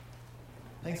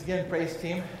Thanks again, praise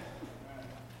team.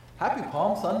 Happy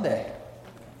Palm Sunday.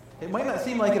 It might not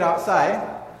seem like it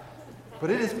outside, but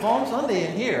it is Palm Sunday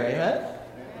in here, amen?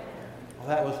 Well,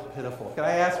 that was pitiful. Can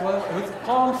I ask one? It's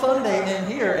Palm Sunday in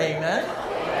here, amen?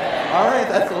 All right,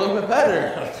 that's a little bit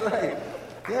better. That's right.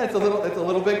 Yeah, it's a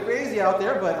little bit crazy out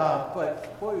there,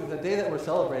 but boy, the day that we're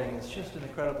celebrating is just an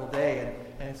incredible day,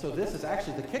 and so this is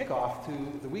actually the kickoff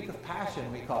to the week of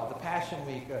Passion. We call it the Passion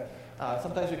Week.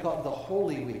 Sometimes we call it the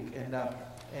Holy Week,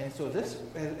 and so this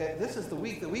is the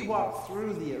week that we walk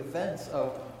through the events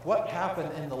of what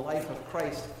happened in the life of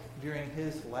Christ during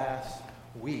his last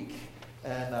week.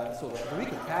 And so the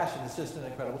week of Passion is just an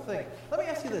incredible thing. Let me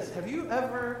ask you this: Have you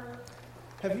ever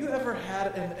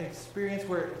had an experience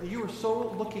where you were so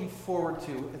looking forward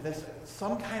to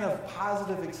some kind of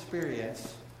positive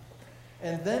experience,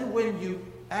 and then when you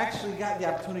actually got the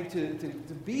opportunity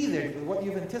to be there, what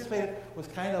you've anticipated was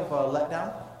kind of a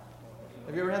letdown?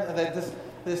 Have you ever had this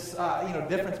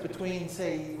difference between,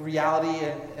 say, reality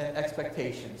and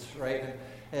expectations, right?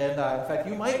 And in fact,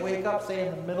 you might wake up, say,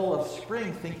 in the middle of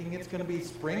spring thinking it's going to be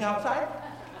spring outside.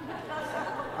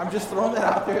 I'm just throwing that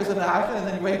out there as an option, and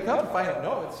then you wake up and find out,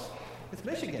 no, it's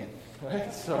Michigan,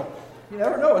 right? So you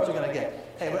never know what you're going to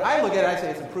get. Hey, but I look at it, I say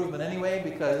it's improvement anyway,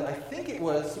 because I think it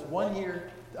was 1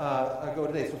 year ago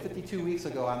today, so 52 weeks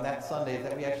ago on that Sunday,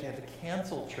 that we actually had to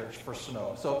cancel church for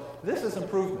snow. So this is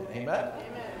improvement, amen?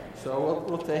 Amen. So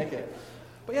we'll take it.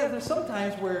 But yeah, there's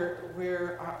sometimes where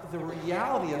the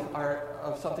reality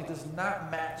of something does not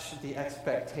match the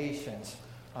expectations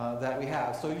that we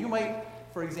have. So you might,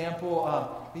 for example,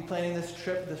 be planning this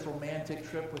romantic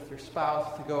trip with your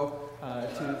spouse to go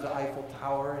to the Eiffel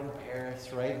Tower in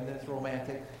Paris, right? And this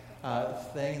romantic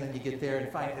thing, and then you get there and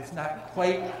find it's not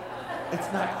quite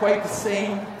the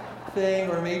same thing,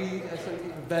 or maybe it's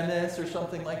like Venice or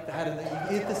something like that, and then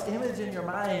you get this image in your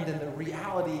mind, and the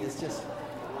reality is just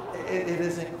it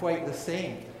isn't quite the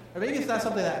same. Or maybe it's not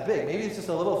something that big. Maybe it's just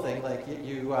a little thing, like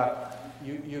you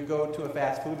go to a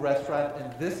fast food restaurant,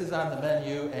 and this is on the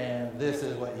menu, and this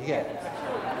is what you get.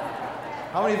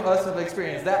 How many of us have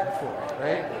experienced that before,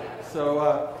 right?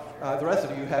 So the rest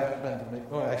of you haven't been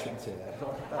to I shouldn't say that.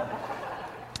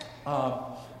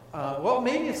 Well,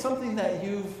 maybe it's something that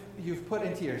you've put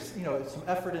into some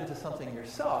effort into something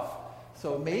yourself.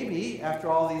 So maybe after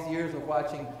all these years of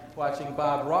watching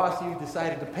Bob Ross, you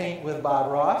decided to paint with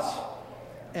Bob Ross,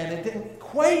 and it didn't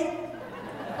quite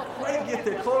get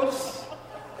there. Close,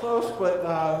 but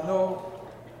no,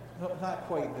 not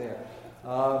quite there.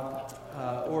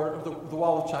 Or the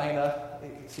Wall of China, you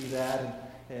see that,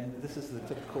 and this is the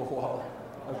typical Wall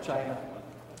of China.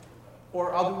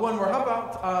 Or I'll do one more. How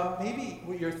about maybe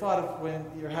your thought of when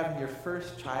you're having your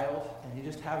first child, and you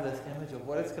just have this image of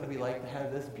what it's going to be like to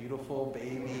have this beautiful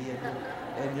baby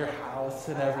in your house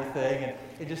and everything, and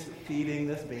you're just feeding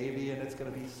this baby, and it's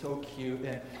going to be so cute.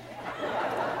 And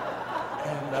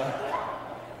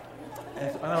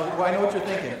I know what you're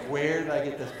thinking. Where did I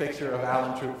get this picture of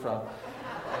Alan Troop from?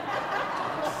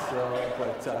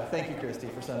 But thank you, Christy,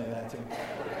 for sending that to me.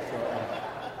 So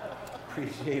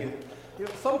appreciate it.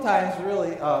 Sometimes,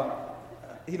 really,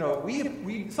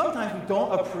 we sometimes we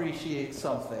don't appreciate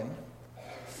something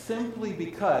simply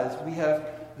because we have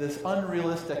this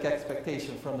unrealistic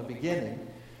expectation from the beginning,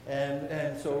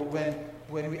 and so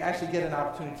when we actually get an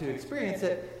opportunity to experience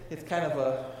it, it's kind of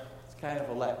a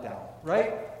letdown,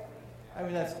 right? I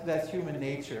mean, that's human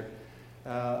nature.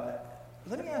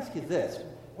 Let me ask you this: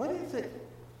 what does it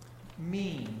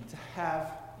mean to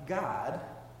have God,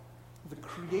 the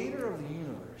creator of the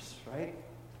universe, right,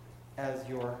 as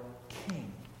your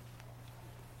king?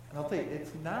 And I'll tell you,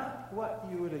 it's not what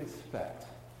you would expect.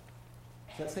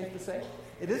 Is that safe to say?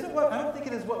 I don't think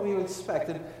it is what we would expect.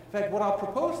 In fact, what I'll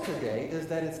propose today is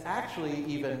that it's actually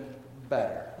even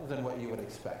better than what you would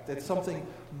expect. It's something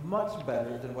much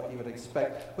better than what you would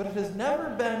expect. But it has never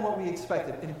been what we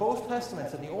expected. In both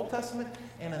Testaments, in the Old Testament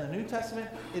and in the New Testament,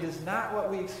 it is not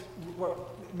what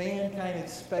mankind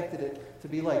expected it to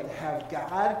be like, to have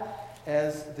God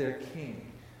as their king.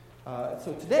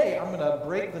 So today, I'm going to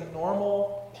break the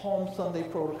normal Palm Sunday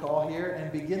protocol here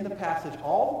and begin the passage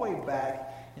all the way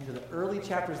back into the early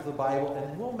chapters of the Bible, and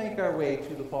then we'll make our way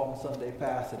to the Palm Sunday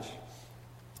passage.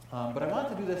 But I want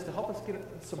to do this to help us get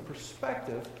some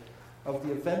perspective of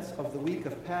the events of the week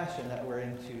of Passion that we're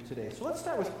into today. So let's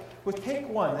start with take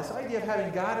one, this idea of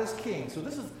having God as king. So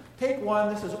this is take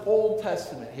one, this is Old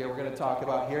Testament here we're going to talk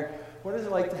about here. What is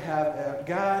it like to have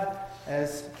God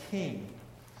as king?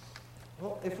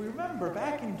 Well, if we remember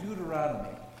back in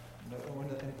Deuteronomy,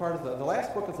 in part of the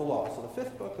last book of the law, so the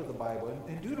fifth book of the Bible,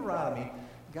 in Deuteronomy,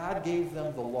 God gave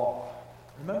them the law.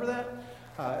 Remember that?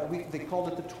 They called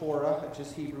it the Torah, which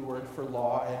is Hebrew word for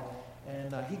law,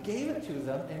 and he gave it to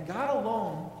them, and God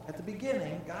alone, at the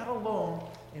beginning, God alone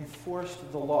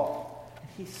enforced the law.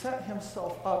 He set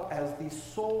himself up as the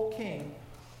sole king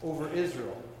over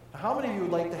Israel. Now, how many of you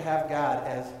would like to have God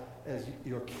as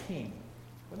your king?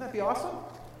 Wouldn't that be awesome?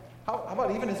 How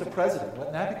about even as a president?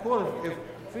 Wouldn't that be cool?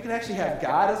 If we could actually have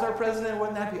God as our president,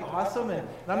 wouldn't that be awesome? And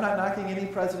I'm not knocking any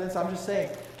presidents. I'm just saying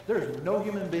there's no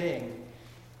human being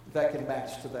that can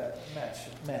match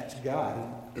God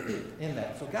in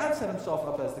that. So God set himself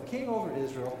up as the king over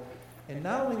Israel, and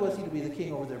not only was he to be the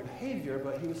king over their behavior,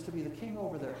 but he was to be the king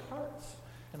over their hearts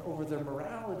and over their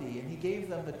morality. And he gave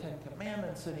them the Ten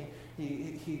Commandments, and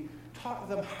he taught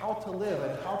them how to live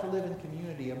and how to live in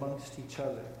community amongst each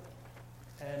other.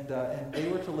 And they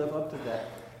were to live up to that.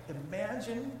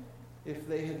 Imagine if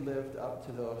they had lived up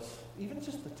to those, even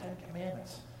just the Ten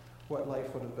Commandments, what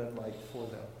life would have been like for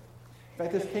them. In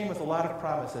fact, this came with a lot of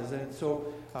promises. And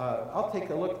so I'll take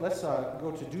a look. Let's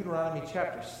go to Deuteronomy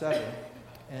chapter 7,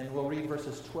 and we'll read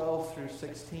verses 12 through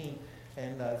 16.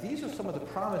 And these are some of the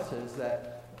promises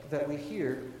that we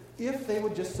hear if they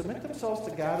would just submit themselves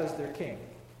to God as their king.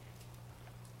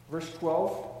 Verse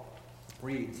 12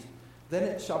 reads, "Then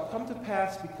it shall come to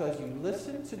pass, because you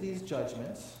listen to these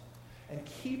judgments and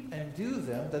keep and do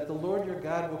them, that the Lord your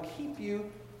God will keep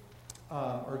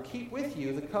with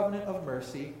you the covenant of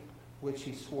mercy which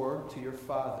he swore to your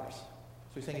fathers."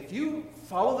 So he's saying if you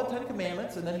follow the Ten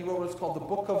Commandments, and then he wrote what's called the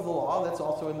Book of the Law, that's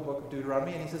also in the book of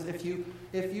Deuteronomy, and he says if you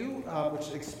which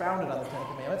is expounded on the Ten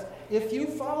Commandments, if you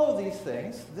follow these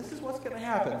things, this is what's going to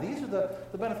happen. These are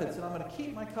the benefits, and I'm going to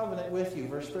keep my covenant with you.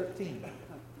 Verse 13.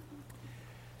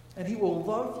 "And he will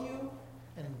love you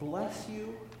and bless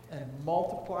you and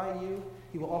multiply you.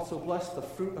 He will also bless the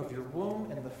fruit of your womb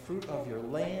and the fruit of your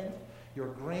land, your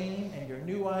grain and your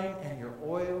new wine and your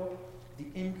oil, the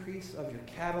increase of your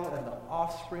cattle and the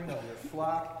offspring of your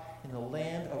flock in the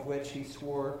land of which he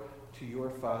swore to your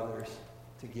fathers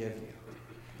to give you.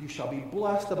 You shall be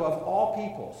blessed above all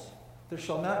peoples. There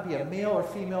shall not be a male or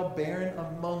female barren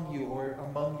among you or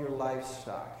among your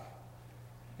livestock.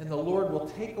 And the Lord will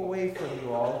take away from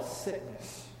you all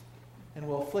sickness, and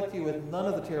will afflict you with none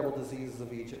of the terrible diseases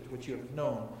of Egypt, which you have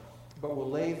known, but will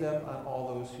lay them on all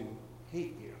those who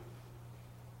hate you.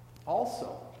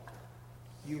 Also,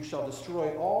 you shall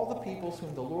destroy all the peoples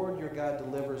whom the Lord your God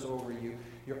delivers over you.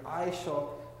 Your eyes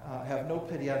shall have no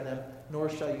pity on them, nor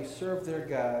shall you serve their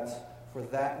gods, for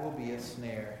that will be a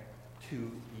snare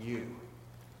to you."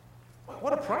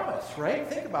 What a promise, right?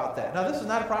 Think about that. Now, this is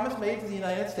not a promise made to the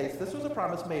United States. This was a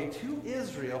promise made to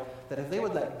Israel that if they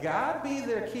would let God be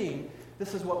their king,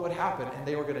 this is what would happen. And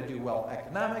they were going to do well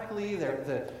economically. There'd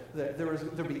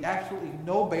be absolutely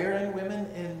no barren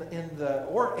women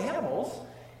or animals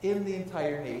in the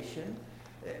entire nation.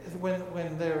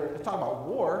 When they're talking about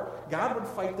war, God would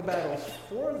fight the battles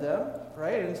for them,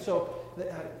 right? And so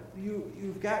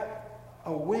you've got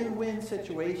a win-win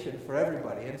situation for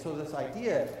everybody. And so this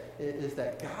idea is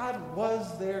that God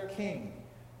was their king.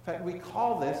 In fact, we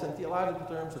call this, in theological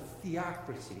terms, a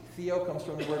theocracy. Theo comes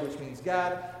from the word which means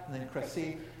God, and then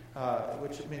krasi,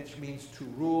 which means to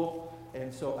rule.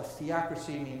 And so a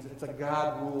theocracy means it's a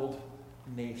God-ruled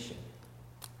nation.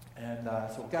 And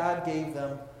so God gave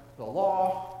them the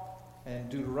law and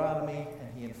Deuteronomy,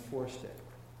 and he enforced it.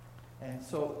 And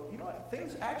so, you know what?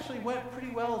 Things actually went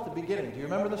pretty well at the beginning. Do you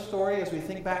remember the story as we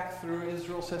think back through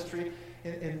Israel's history?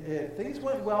 Things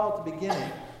went well at the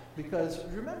beginning because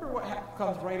remember what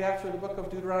comes right after the book of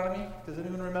Deuteronomy? Does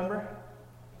anyone remember?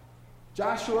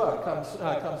 Joshua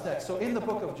comes next. So in the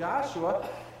book of Joshua,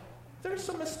 there's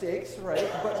some mistakes, right?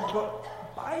 But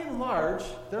by and large,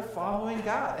 they're following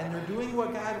God, and they're doing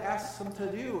what God asks them to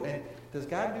do. And does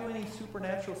God do any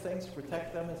supernatural things to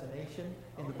protect them as a nation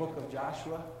in the book of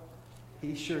Joshua?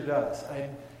 He sure does.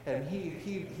 And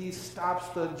he stops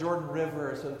the Jordan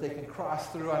River so that they can cross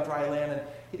through on dry land.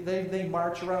 And they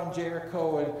march around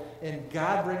Jericho, and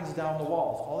God brings down the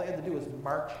walls. All they had to do was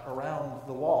march around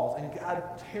the walls. And God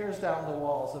tears down the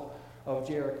walls of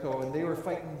Jericho. And they were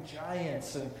fighting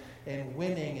giants and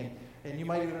winning. And you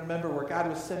might even remember where God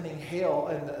was sending hail,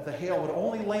 and the hail would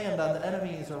only land on the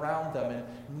enemies around them, and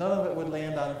none of it would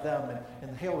land on them.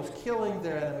 And the hail was killing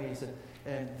their enemies,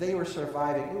 and they were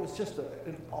surviving. It was just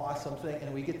an awesome thing.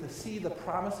 And we get to see the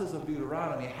promises of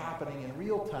Deuteronomy happening in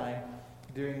real time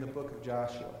during the book of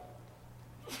Joshua.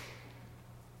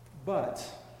 But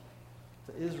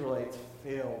the Israelites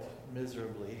failed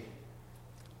miserably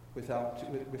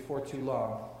before too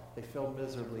long. They failed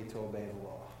miserably to obey the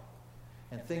law.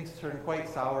 And things turn quite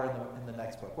sour in the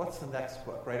next book. What's the next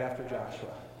book right after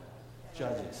Joshua?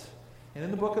 Judges. And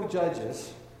in the book of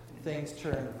Judges, things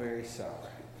turned very sour.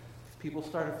 People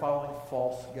started following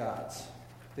false gods.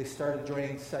 They started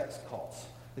joining sex cults.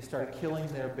 They started killing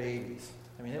their babies.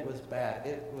 I mean, it was bad.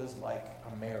 It was like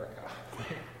America.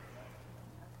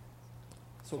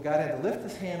 So God had to lift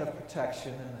his hand of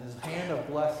protection and his hand of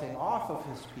blessing off of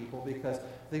his people because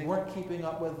they weren't keeping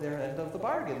up with their end of the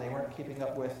bargain. They weren't keeping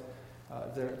up with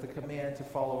the command to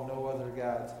follow no other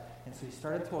gods. And so he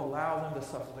started to allow them to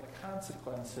suffer the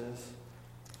consequences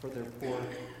for their poor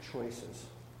choices.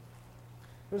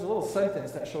 There's a little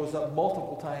sentence that shows up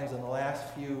multiple times in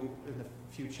the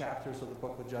few chapters of the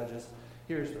book of Judges.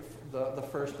 Here's the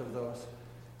first of those.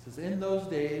 It says, "In those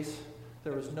days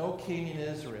there was no king in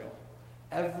Israel.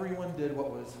 Everyone did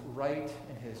what was right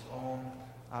in his own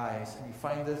eyes." And you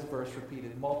find this verse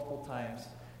repeated multiple times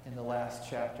in the last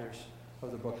chapters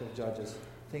of the book of Judges.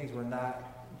 Things were not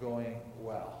going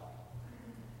well.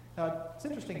 Now, it's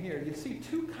interesting here. You see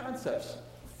two concepts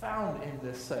found in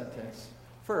this sentence.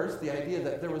 First, the idea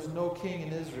that there was no king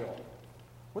in Israel.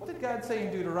 What did God say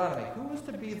in Deuteronomy? Who was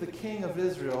to be the king of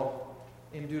Israel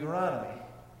in Deuteronomy?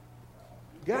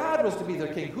 God was to be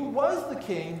their king. Who was the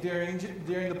king during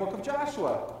the book of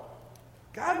Joshua?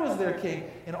 God was their king.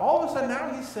 And all of a sudden now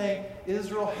he's saying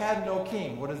Israel had no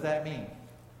king. What does that mean?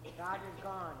 God is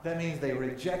gone. That means they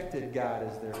rejected God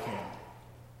as their king.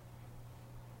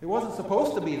 It wasn't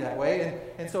supposed to be that way.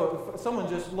 And so if someone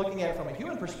just looking at it from a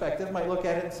human perspective might look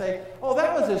at it and say, oh,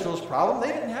 that was Israel's problem.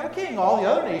 They didn't have a king. All the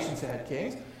other nations had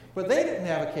kings, but they didn't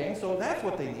have a king, so that's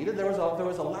what they needed. There was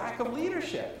a lack of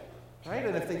leadership. Right?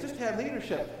 And if they just had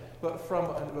leadership, but from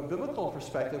a biblical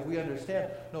perspective, we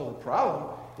understand, no, the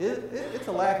problem is it's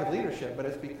a lack of leadership, but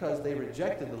it's because they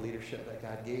rejected the leadership that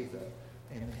God gave them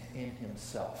in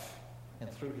himself and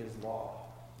through his law.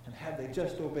 And had they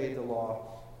just obeyed the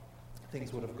law,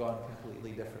 things would have gone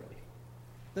completely differently.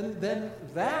 Then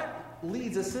that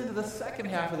leads us into the second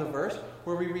half of the verse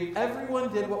where we read,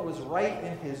 everyone did what was right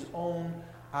in his own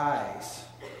eyes.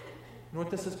 You know what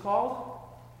this is called?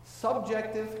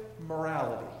 Subjective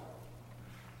morality.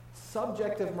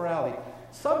 Subjective morality.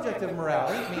 Subjective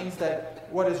morality means that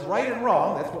what is right and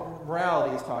wrong, that's what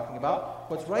morality is talking about,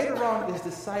 what's right or wrong is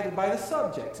decided by the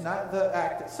subject, not the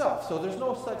act itself. So there's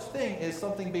no such thing as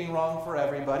something being wrong for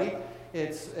everybody.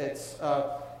 It's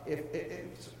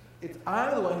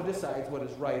I'm the one who decides what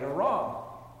is right or wrong.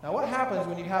 Now what happens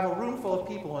when you have a room full of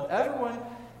people and everyone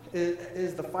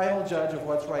is the final judge of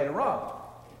what's right or wrong?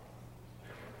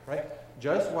 Right?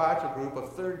 Just watch a group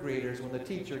of third graders when the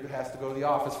teacher has to go to the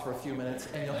office for a few minutes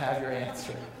and you'll have your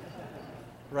answer.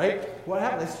 Right? What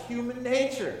happens? It's human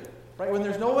nature. Right? When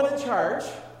there's no one in charge,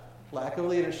 lack of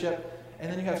leadership,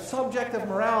 and then you have subjective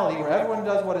morality where everyone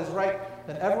does what is right,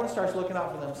 then everyone starts looking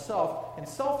out for themselves, and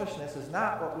selfishness is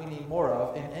not what we need more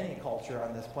of in any culture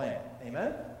on this planet.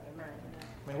 Amen? Amen.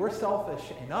 I mean, we're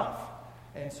selfish enough.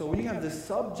 And so when you have this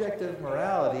subjective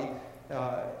morality,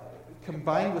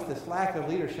 combined with this lack of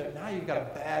leadership, now you've got a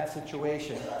bad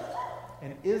situation.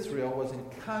 And Israel was in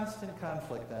constant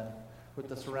conflict then with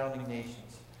the surrounding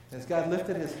nations. As God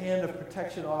lifted his hand of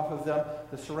protection off of them,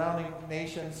 the surrounding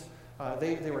nations,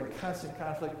 they were in constant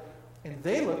conflict. And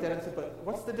they looked at it and said, but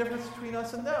what's the difference between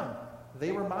us and them?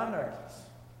 They were monarchies.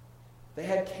 They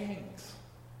had kings.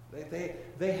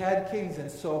 They had kings. And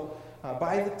so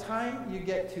by the time you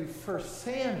get to 1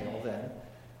 Samuel then,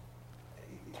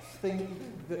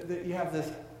 you have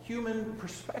this human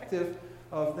perspective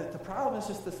of that the problem is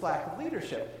just this lack of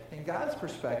leadership. And God's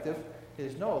perspective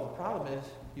is, no, the problem is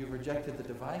you've rejected the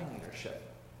divine leadership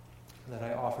that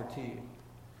I offer to you.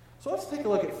 So let's take a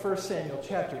look at 1 Samuel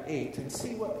chapter 8 and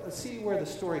see where the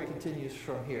story continues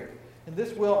from here. And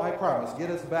this will, I promise, get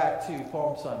us back to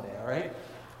Palm Sunday, all right?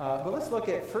 But let's look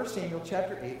at 1 Samuel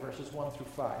chapter 8, verses 1 through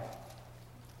 5.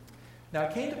 Now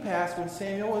it came to pass when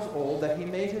Samuel was old that he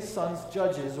made his sons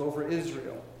judges over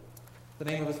Israel. The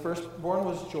name of his firstborn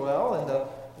was Joel,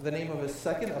 and the name of his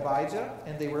second Abijah,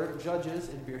 and they were judges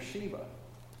in Beersheba.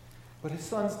 But his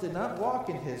sons did not walk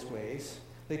in his ways.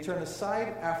 They turned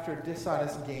aside after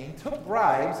dishonest gain, took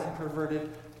bribes, and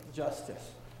perverted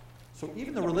justice. So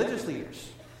even the religious leaders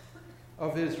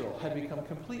of Israel had become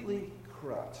completely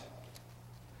corrupt.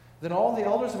 Then all the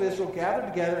elders of Israel gathered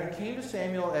together and came to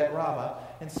Samuel at Ramah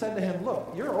and said to him,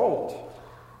 look, you're old,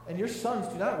 and your sons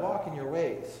do not walk in your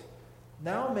ways.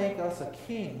 Now make us a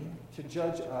king to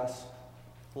judge us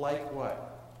like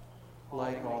what?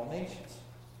 Like all nations.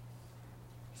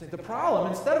 See, the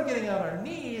problem, instead of getting on our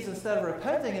knees, instead of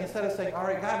repenting, instead of saying, all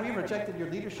right, God, we rejected your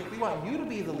leadership. We want you to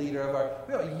be the leader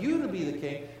we want you to be the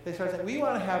king. They start saying, we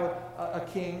want to have a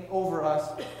king over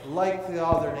us like the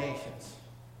other nations.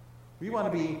 We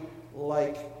want to be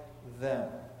like them.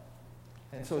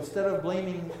 And so instead of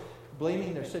blaming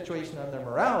blaming their situation on their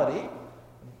morality,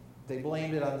 they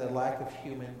blamed it on the lack of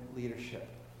human leadership.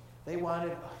 They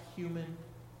wanted a human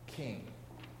king.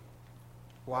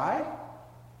 Why?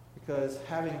 Because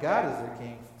having God as their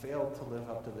king failed to live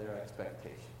up to their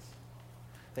expectations.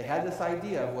 They had this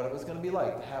idea of what it was going to be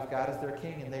like to have God as their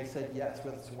king, and they said, yes,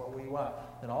 that's what we want.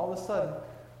 And all of a sudden,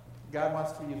 God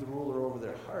wants to be the ruler over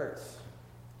their hearts.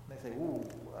 And they say, ooh,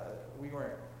 we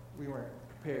weren't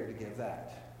prepared to give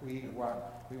that. We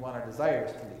want our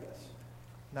desires to lead us,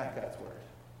 not God's word.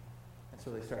 And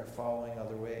so they started following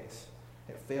other ways.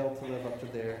 It failed to live up to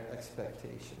their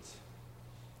expectations.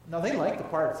 Now, they liked the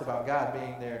parts about God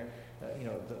being their,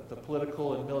 the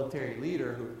political and military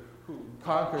leader who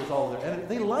conquers all their enemies.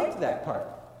 They liked that part.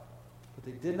 But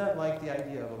they did not like the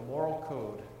idea of a moral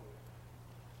code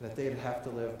that they'd have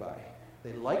to live by.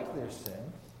 They liked their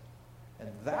sin, and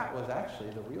that was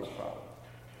actually the real problem.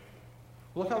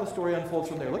 Look how the story unfolds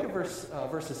from there. Look at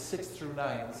verses 6 through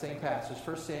 9 in the same passage,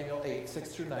 1 Samuel 8, 6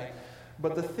 through 9.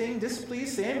 But the thing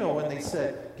displeased Samuel when they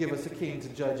said, give us a king to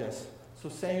judge us. So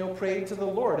Samuel prayed to the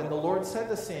Lord, and the Lord said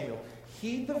to Samuel,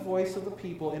 heed the voice of the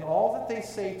people in all that they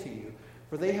say to you,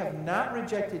 for they have not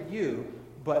rejected you,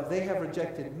 but they have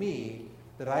rejected me,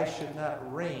 that I should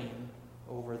not reign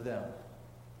over them.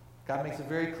 God makes it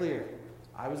very clear.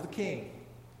 I was the king.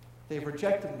 They've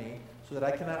rejected me so that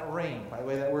I cannot reign. By the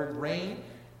way, that word reign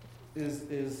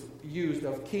is used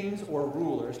of kings or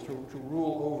rulers to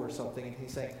rule over something. And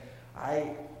he's saying,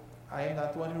 I am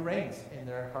not the one who reigns in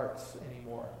their hearts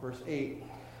anymore. Verse 8,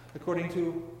 according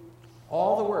to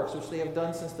all the works which they have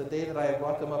done since the day that I have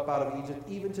brought them up out of Egypt,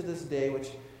 even to this day,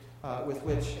 with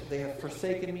which they have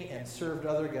forsaken me and served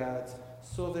other gods,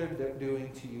 so they're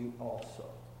doing to you also.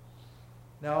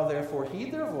 Now therefore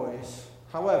heed their voice.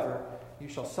 However, you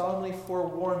shall solemnly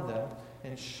forewarn them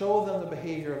and show them the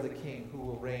behavior of the king who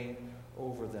will reign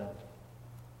over them.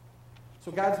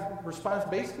 So God's response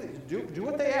basically is do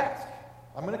what they ask.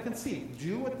 I'm going to concede.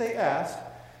 Do what they ask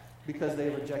because they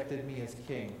rejected me as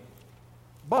king.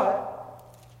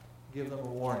 But give them a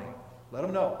warning. Let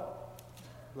them know.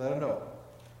 Let them know.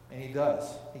 And he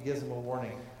does. He gives them a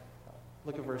warning.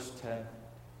 Look at verse 10.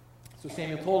 So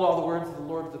Samuel told all the words of the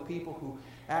Lord to the people who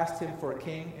asked him for a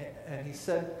king, and he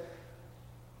said,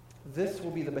 this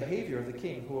will be the behavior of the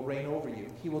king who will reign over you.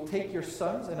 He will take your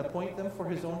sons and appoint them for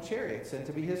his own chariots and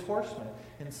to be his horsemen,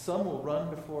 and some will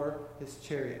run before his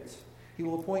chariots. He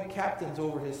will appoint captains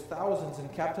over his thousands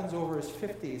and captains over his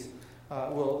 50s,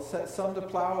 will set some to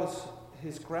plow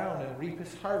his ground and reap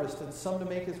his harvest, and some to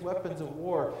make his weapons of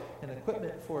war and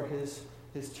equipment for his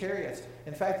chariots.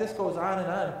 In fact, this goes on and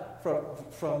on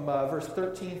from verse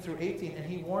 13 through 18, and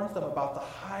he warns them about the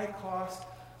high cost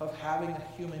of having a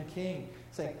human king,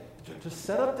 saying, to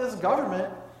set up this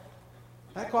government,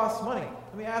 that costs money.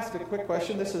 Let me ask a quick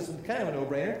question. This is kind of a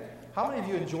no-brainer. How many of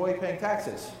you enjoy paying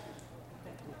taxes?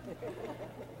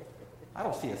 I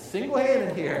don't see a single hand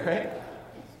in here, right?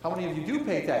 How many of you do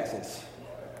pay taxes?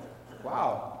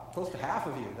 Wow, close to half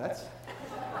of you. That's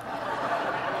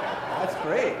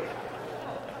great.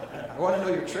 I want to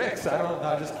know your tricks.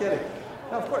 I'm just kidding.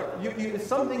 Now, of course, it's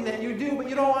something that you do, but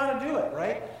you don't want to do it,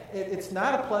 right? It's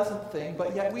not a pleasant thing,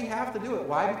 but yet we have to do it.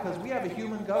 Why? Because we have a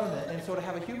human government, and so to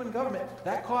have a human government,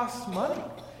 that costs money.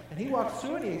 And he walks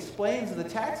through and he explains the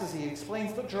taxes, he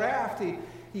explains the draft,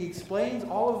 he explains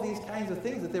all of these kinds of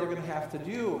things that they were going to have to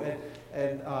do.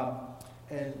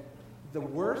 And the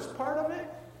worst part of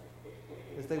it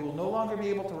is they will no longer be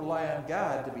able to rely on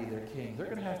God to be their king. They're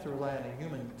going to have to rely on a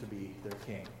human to be their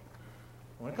king.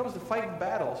 When it comes to fighting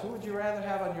battles, who would you rather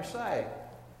have on your side?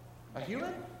 A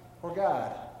human or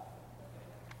God?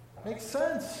 Makes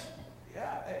sense.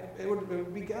 Yeah, it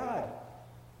would be God.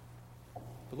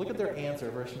 But look at their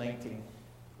answer, verse 19.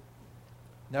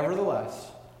 Nevertheless,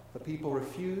 the people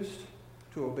refused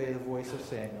to obey the voice of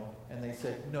Samuel, and they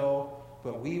said, no,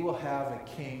 but we will have a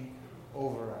king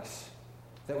over us,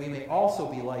 that we may also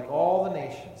be like all the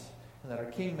nations, and that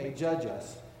our king may judge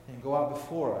us and go out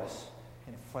before us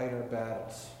and fight our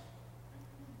battles.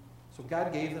 So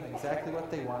God gave them exactly what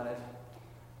they wanted,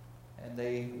 and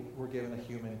they were given a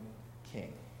human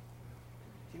king.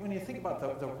 See, when you think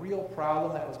about the real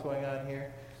problem that was going on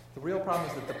here, the real problem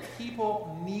is that the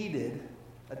people needed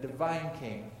a divine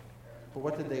king. But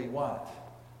what did they want?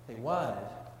 They wanted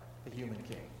a human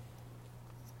king.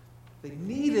 They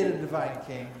needed a divine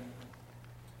king.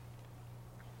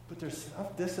 But there's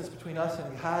enough distance between us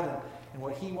and God and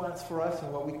what he wants for us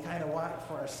and what we kind of want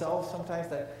for ourselves sometimes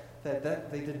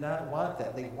that they did not want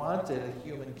that. They wanted a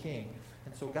human king.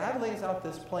 And so God lays out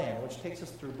this plan, which takes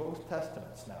us through both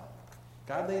testaments now.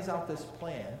 God lays out this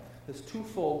plan, this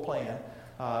twofold plan,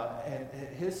 And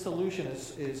his solution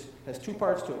has two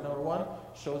parts to it. Number one,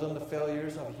 show them the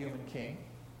failures of a human king.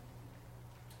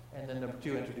 And then number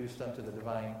two, introduce them to the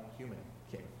divine human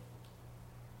king.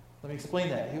 Let me explain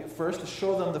that. First, to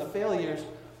show them the failures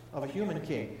of a human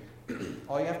king.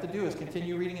 All you have to do is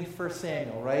continue reading in 1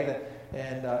 Samuel, right?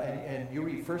 And you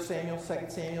read 1 Samuel, 2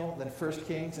 Samuel, then 1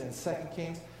 Kings, and 2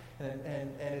 Kings,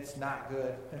 and it's not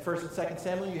good. In 1 and 2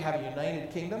 Samuel, you have a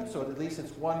united kingdom, so at least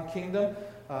it's one kingdom,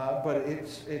 but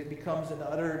it becomes an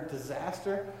utter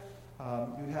disaster.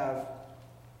 You have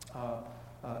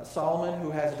Solomon,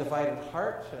 who has a divided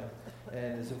heart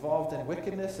and is involved in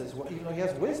wickedness as well. Even though he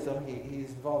has wisdom,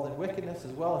 he's involved in wickedness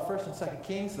as well. In 1 and 2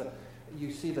 Kings, you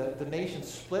see the nation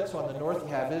split. So on the north you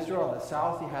have Israel, on the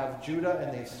south you have Judah,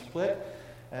 and they split.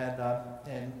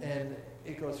 And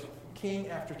it goes king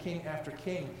after king after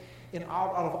king. And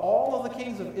out of all of the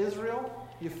kings of Israel,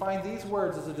 you find these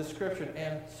words as a description.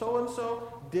 And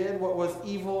so did what was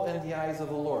evil in the eyes of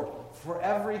the Lord. For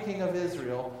every king of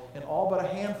Israel, and all but a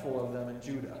handful of them in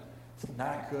Judah. It's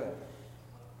not good.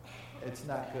 It's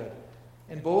not good.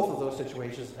 And both of those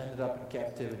situations ended up in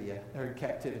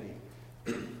captivity.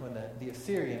 When the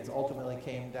Assyrians ultimately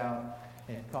came down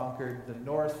and conquered the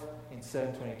north in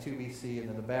 722 BC, and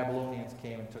then the Babylonians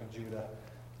came and took Judah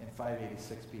in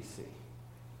 586 BC.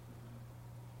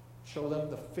 Show them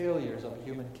the failures of a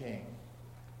human king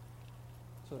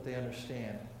so that they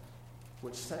understand,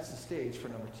 which sets the stage for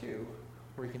number two,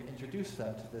 where we can introduce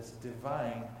them to this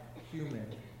divine human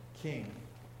king.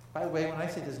 By the way, when I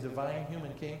say this divine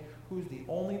human king, who's the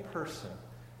only person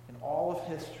in all of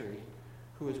history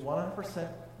who is 100%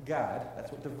 God,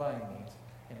 that's what divine means,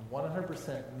 and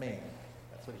 100% man,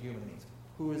 that's what human means.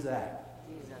 Who is that?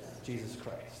 Jesus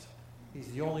Christ.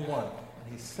 He's the only one.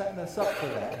 And he's setting us up for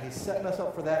that. And he's setting us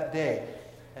up for that day.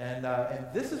 And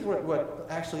this is what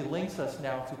actually links us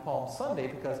now to Palm Sunday,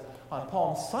 because on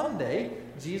Palm Sunday,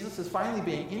 Jesus is finally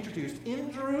being introduced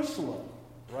in Jerusalem,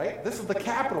 right? This is the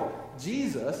capital.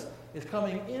 Jesus is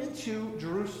coming into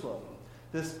Jerusalem.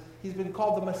 He's been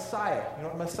called the Messiah. You know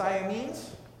what Messiah means?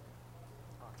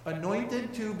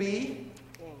 Anointed to be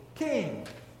king.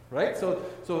 Right?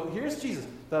 So here's Jesus.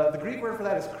 The Greek word for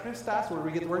that is Christos, where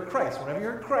we get the word Christ. Whenever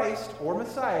you're Christ or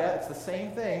Messiah, it's the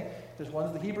same thing. There's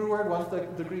one's the Hebrew word, one's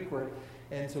the Greek word.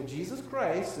 And so Jesus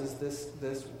Christ is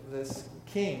this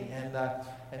king.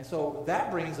 And so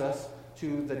that brings us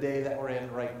to the day that we're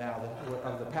in right now,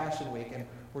 of the Passion Week. And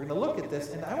we're going to look at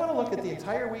this. And I want to look at the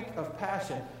entire week of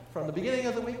Passion, from the beginning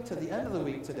of the week to the end of the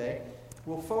week today.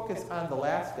 We'll focus on the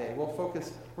last day. We're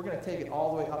going to take it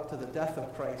all the way up to the death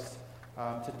of Christ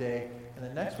today. And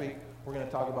then next week, we're going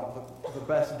to talk about the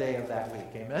best day of that week.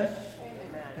 Amen?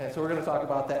 Amen. And so we're going to talk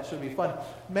about that. Should be fun.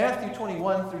 Matthew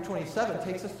 21 through 27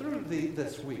 takes us through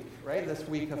this week, right? This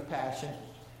week of Passion.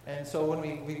 And so when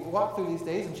we walk through these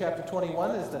days, in chapter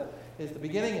 21 is the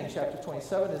beginning, and chapter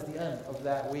 27 is the end of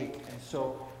that week. And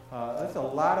so that's a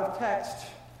lot of text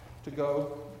to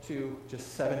go to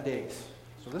just 7 days.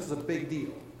 So this is a big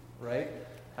deal, right?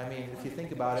 I mean, if you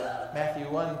think about it, Matthew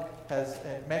 1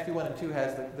 and 2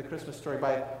 has the Christmas story.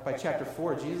 By chapter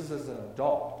 4, Jesus is an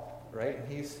adult, right? And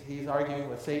he's arguing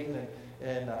with Satan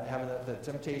and having the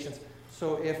temptations.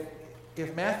 So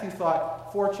if Matthew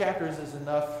thought 4 chapters is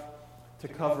enough to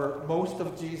cover most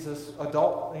of Jesus'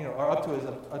 adult, or up to his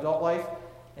adult life,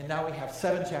 and now we have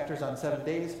 7 chapters on 7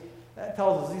 days, that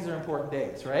tells us these are important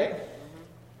days, right?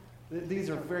 These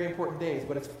are very important days,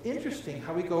 but it's interesting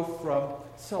how we go from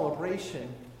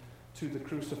celebration to the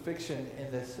crucifixion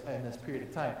in this period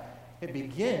of time. It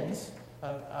begins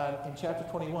in chapter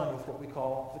 21 with what we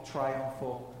call the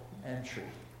triumphal entry.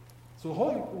 So the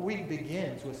whole week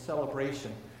begins with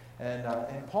celebration, and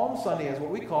Palm Sunday is what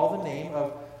we call the name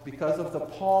of, because of the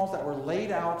palms that were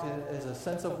laid out as a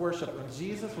sense of worship when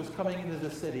Jesus was coming into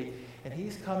the city, and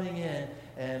he's coming in,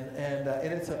 and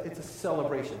it's a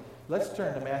celebration. Let's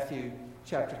turn to Matthew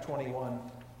chapter 21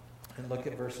 and look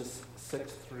at verses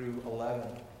 6 through 11.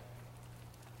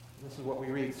 This is what we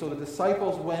read. So the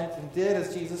disciples went and did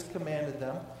as Jesus commanded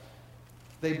them.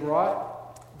 They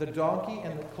brought the donkey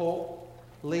and the colt,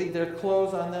 laid their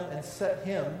clothes on them, and set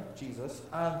him, Jesus,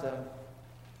 on them.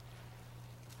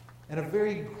 And a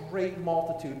very great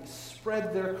multitude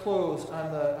spread their clothes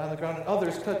on the ground, and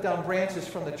others cut down branches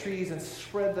from the trees and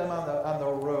spread them on the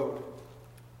road.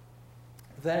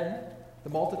 Then the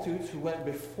multitudes who went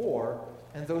before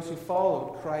and those who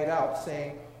followed cried out,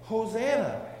 saying,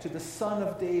 Hosanna to the Son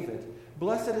of David.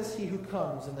 Blessed is he who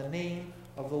comes in the name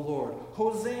of the Lord.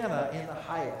 Hosanna in the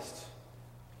highest.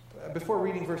 Before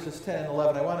reading verses 10 and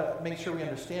 11, I want to make sure we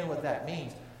understand what that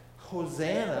means.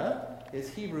 Hosanna is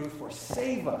Hebrew for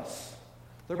save us.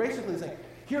 They're basically saying,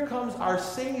 here comes our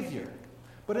Savior.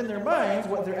 But in their minds,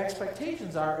 what their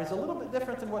expectations are is a little bit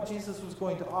different than what Jesus was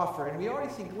going to offer. And we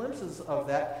already see glimpses of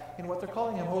that in what they're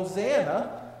calling him,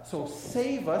 Hosanna, so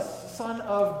save us, son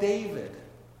of David.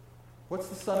 What's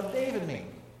the son of David mean?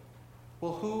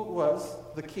 Well, who was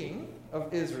the king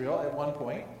of Israel at one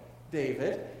point?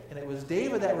 David. And it was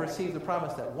David that received the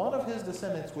promise that one of his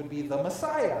descendants would be the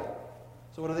Messiah.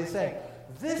 So what are they saying?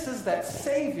 This is that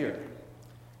Savior.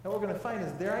 And what we're going to find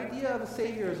is their idea of a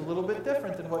Savior is a little bit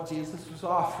different than what Jesus was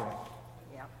offering.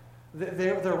 Yeah.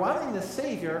 They're wanting this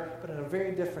Savior, but in a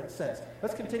very different sense.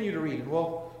 Let's continue to read, and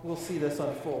we'll see this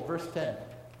unfold. Verse 10.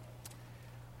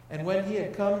 And when he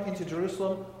had come into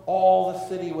Jerusalem, all the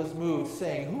city was moved,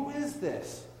 saying, Who is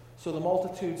this? So the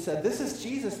multitude said, This is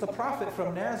Jesus, the prophet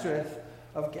from Nazareth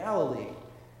of Galilee.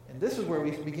 And this is where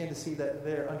we begin to see that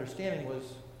their understanding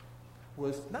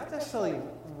was not necessarily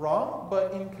wrong,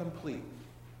 but incomplete.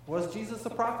 Was Jesus a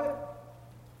prophet?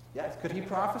 Yes. Could he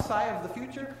prophesy of the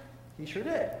future? He sure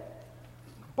did.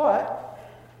 But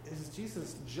is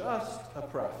Jesus just a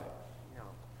prophet? No.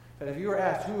 But if you were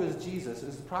asked, who is Jesus?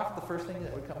 Is the prophet the first thing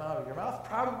that would come out of your mouth?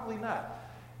 Probably not.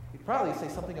 You'd probably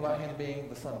say something about him being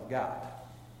the Son of God.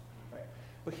 Right?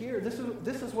 But here, this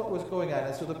is what was going on.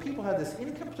 And so the people had this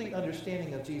incomplete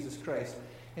understanding of Jesus Christ.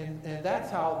 And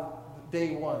that's how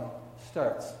day one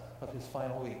starts of his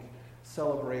final week.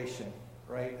 Celebration.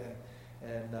 Right,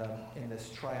 and in this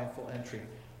triumphal entry.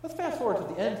 Let's fast forward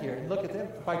to the end here and look at them.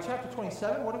 By chapter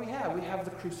 27, what do we have? We have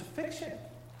the crucifixion.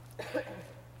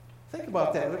 Think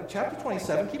about that. Chapter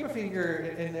 27, keep your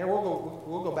finger in there.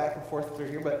 We'll go back and forth through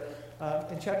here, but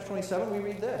in chapter 27 we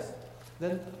read this.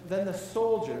 Then the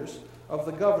soldiers of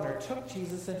the governor took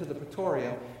Jesus into the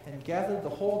praetorium and gathered the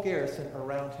whole garrison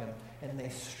around him, and they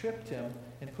stripped him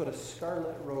and put a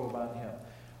scarlet robe on him.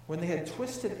 When they had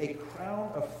twisted a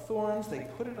crown of thorns, they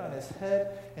put it on his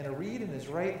head and a reed in his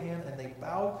right hand, and they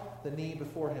bowed the knee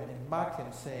before him and mocked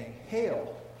him, saying,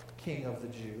 Hail, King of the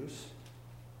Jews.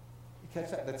 You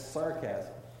catch that? That's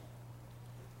sarcasm.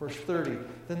 Verse 30,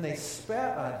 Then they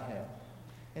spat on him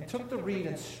and took the reed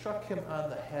and struck him on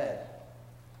the head.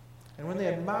 And when they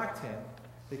had mocked him,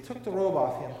 they took the robe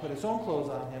off him, put his own clothes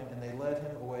on him, and they led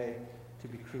him away to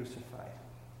be crucified.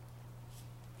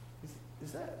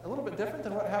 Is that a little bit different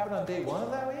than what happened on day one of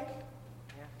that week?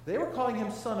 Yeah. They were calling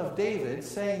him Son of David,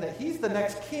 saying that he's the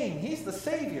next king, he's the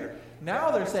Savior. Now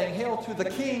they're saying, Hail to the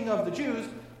King of the Jews,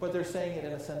 but they're saying it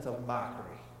in a sense of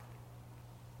mockery.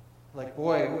 Like,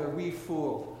 boy, were we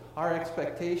fooled. Our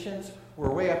expectations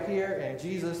were way up here, and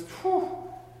Jesus,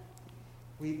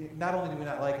 not only do we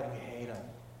not like him, we hate him.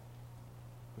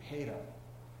 We hate him.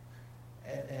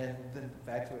 And then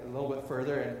back to it a little bit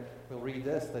further, and we'll read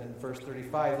this, then in verse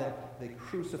 35, then they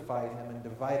crucified him and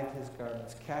divided his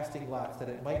garments, casting lots, that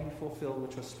it might be fulfilled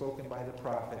which was spoken by the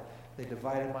prophet. They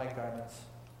divided my garments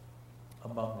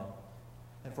among them,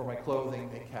 and for my clothing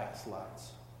they cast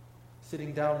lots.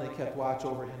 Sitting down, they kept watch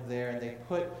over him there, and they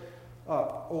put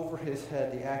up over his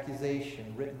head the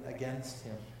accusation written against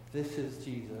him, This is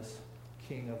Jesus,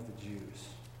 King of the Jews.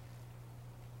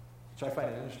 Which I find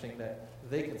it interesting that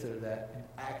they consider that an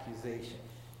accusation.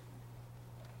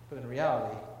 But in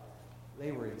reality,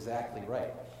 they were exactly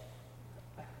right.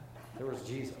 There was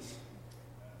Jesus,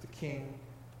 the King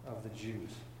of the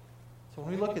Jews. So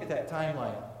when we look at that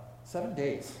timeline, 7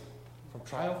 days from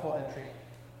triumphal entry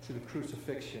to the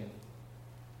crucifixion,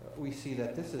 we see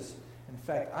that this is, in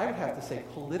fact, I would have to say,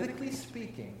 politically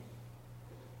speaking,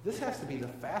 this has to be the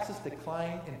fastest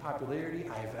decline in popularity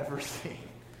I've ever seen.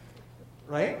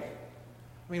 Right?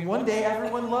 I mean, one day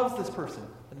everyone loves this person.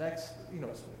 The next,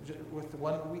 with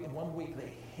 1 week, in 1 week,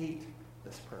 they hate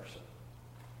this person.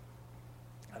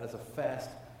 That is a fast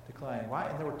decline. Why?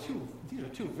 And these are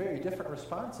two very different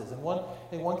responses. In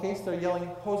one case, they're yelling,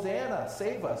 Hosanna,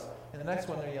 save us. In the next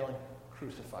one, they're yelling,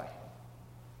 crucify him.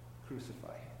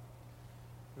 Crucify him.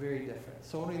 Very different.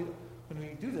 So when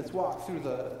we do this walk through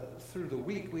the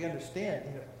week, we understand,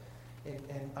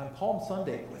 and on Palm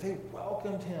Sunday, where they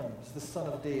welcomed him as the Son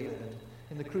of David, and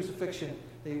in the crucifixion,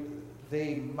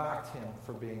 they mocked him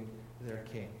for being their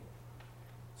king.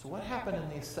 So what happened in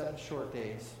these 7 short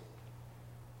days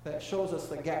that shows us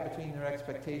the gap between their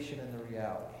expectation and the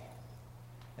reality?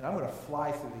 And I'm going to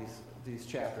fly through these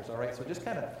chapters, all right? So just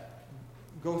kind of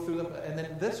go through them. And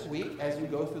then this week, as you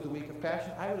go through the week of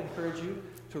Passion, I would encourage you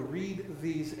to read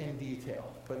these in detail.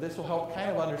 But this will help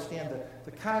kind of understand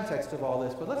the context of all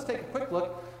this. But let's take a quick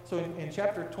look. So in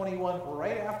chapter 21,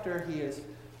 right after he's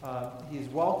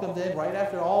welcomed in, right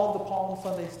after all of the Palm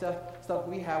Sunday stuff,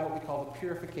 we have what we call the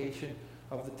purification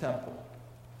of the temple.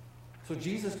 So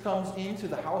Jesus comes into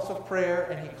the house of prayer,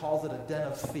 and he calls it a den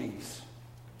of thieves.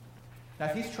 Now,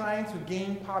 if he's trying to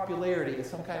gain popularity as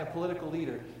some kind of political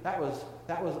leader, that was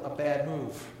a bad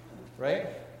move, right?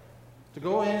 To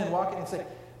go in and walk in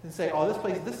and say, oh,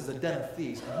 this is a den of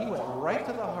thieves. And he went right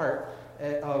to the heart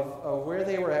of where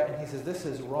they were at, and he says, this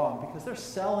is wrong, because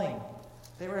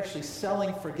they were actually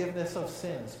selling forgiveness of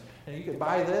sins. And you could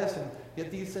buy this and get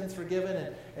these sins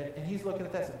forgiven, and he's looking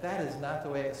at that and said, that is not the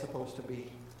way it's supposed to be.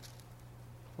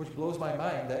 Which blows my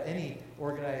mind that any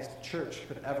organized church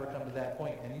could ever come to that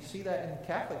point. And you see that in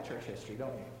Catholic church history,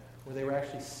 don't you? Where they were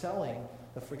actually selling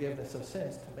the forgiveness of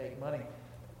sins to make money.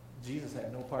 Jesus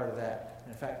had no part of that.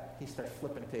 And in fact, he starts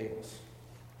flipping tables.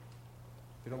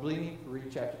 If you don't believe me, read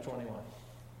chapter 21.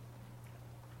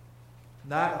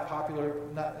 Not a popular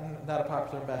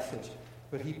message,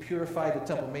 but he purified the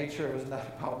temple, made sure it was not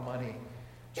about money.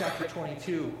 Chapter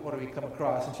 22, what do we come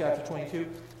across? In chapter 22,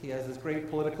 he has this great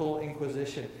political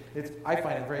inquisition. I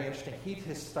find it very interesting. He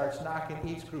just starts knocking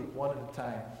each group one at a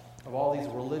time of all these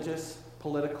religious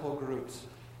political groups.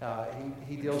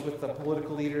 He deals with the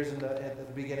political leaders at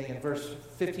the beginning. In verse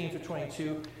 15 to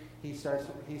 22, he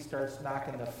starts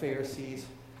knocking the Pharisees.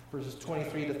 Verses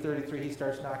 23 to 33, he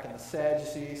starts knocking the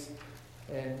Sadducees.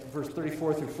 And verse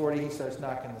 34 through 40, he starts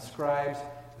knocking the scribes.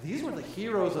 These were the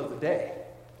heroes of the day.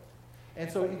 And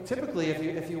so typically,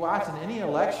 if you watch in any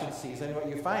election season, what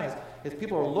you find is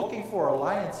people are looking for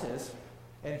alliances,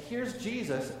 and here's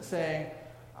Jesus saying,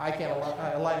 I can't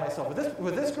align myself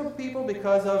with this group of people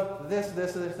because of this.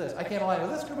 I can't align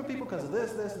with this group of people because of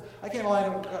this. I can't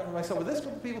align myself with this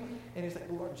group of people. And he's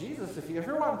like, Lord Jesus, if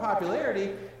you're wanting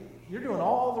popularity, you're doing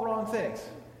all the wrong things.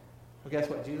 Well, guess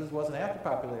what? Jesus wasn't after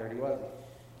popularity, was he?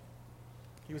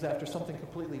 He was after something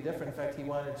completely different. In fact, he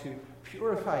wanted to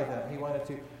purify them. He wanted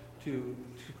to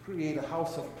create a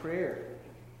house of prayer.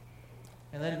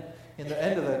 And then in the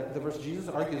end of the verse, Jesus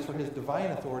argues for his divine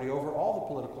authority over all the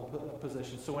political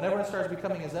positions. So when everyone starts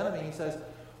becoming his enemy, he says,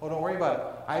 oh, don't worry about it.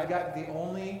 I've got the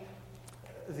only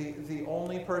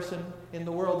person in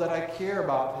the world that I care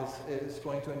about is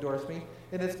going to endorse me,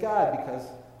 and it's God, because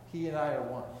he and I are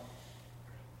one.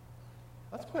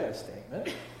 That's quite a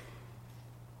statement.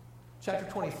 Chapter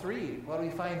 23, what do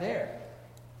we find there?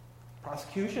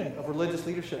 Prosecution of religious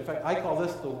leadership. In fact, I call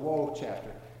this the woe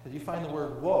chapter, because you find the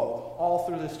word woe all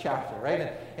through this chapter,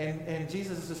 right? And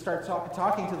Jesus just starts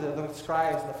talking to the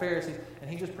scribes and the Pharisees, and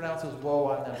he just pronounces woe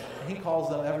on them. And he calls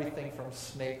them everything from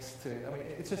snakes to,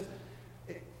 it's just,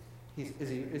 is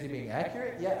he being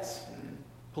accurate? Yes.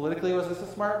 Politically, was this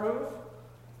a smart move?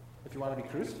 If you want to be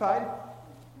crucified,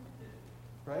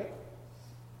 right?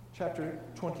 Chapter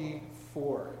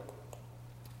 24.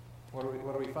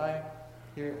 What do we find?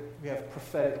 Here we have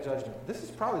prophetic judgment. This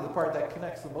is probably the part that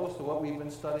connects the most to what we've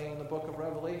been studying in the book of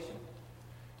Revelation.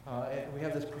 And we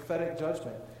have this prophetic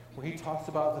judgment where he talks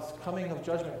about this coming of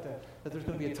judgment, that there's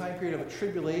going to be a time period of a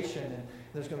tribulation, and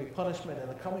there's going to be punishment, and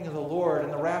the coming of the Lord,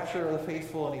 and the rapture of the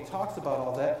faithful, and he talks about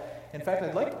all that. In fact,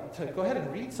 I'd like to go ahead and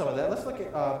read some of that. Let's look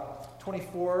at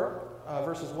 24,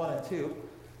 verses 1 and 2.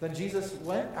 Then Jesus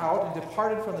went out and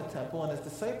departed from the temple, and his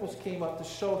disciples came up to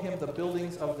show him the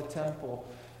buildings of the temple.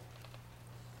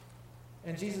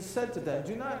 And Jesus said to them,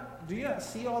 Do you not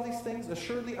see all these things?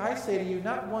 Assuredly, I say to you,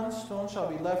 not one stone shall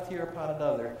be left here upon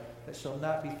another that shall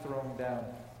not be thrown down.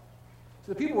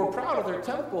 So the people were proud of their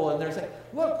temple, and they're saying,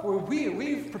 look,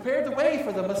 we've prepared the way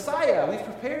for the Messiah.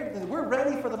 We're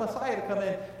ready for the Messiah to come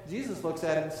in. Jesus looks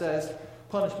at it and says,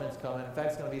 punishment's coming. In fact,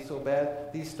 it's going to be so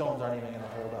bad, these stones aren't even going to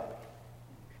hold up.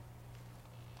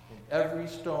 Every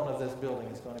stone of this building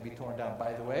is going to be torn down.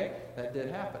 By the way, that did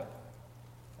happen.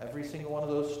 Every single one of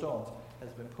those stones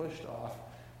has been pushed off,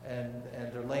 and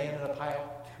they're laying in a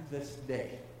pile to this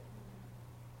day.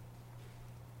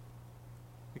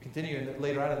 We continue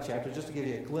later on in the chapter just to give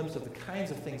you a glimpse of the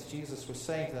kinds of things Jesus was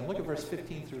saying to them. Look at verse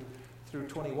 15 through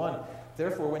 21.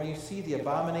 Therefore, when you see the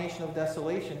abomination of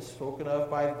desolation spoken of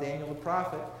by Daniel the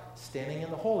prophet standing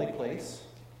in the holy place,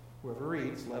 whoever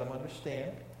reads, let him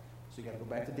understand. So you got to go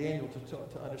back to Daniel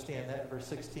to understand that. Verse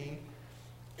 16.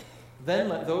 Then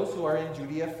let those who are in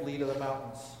Judea flee to the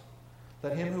mountains.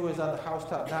 Let him who is on the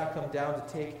housetop not come down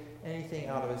to take anything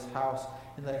out of his house.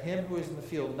 And let him who is in the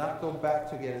field not go back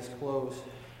to get his clothes.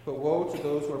 But woe to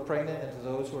those who are pregnant and to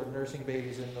those who are nursing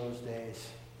babies in those days.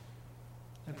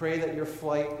 And pray that your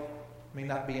flight may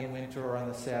not be in winter or on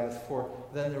the Sabbath, for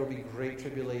then there will be great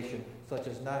tribulation, such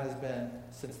as not has been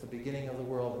since the beginning of the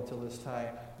world until this time,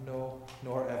 no,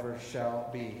 nor ever shall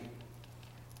be.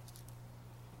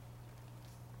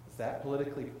 Is that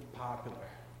politically popular?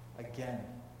 Again,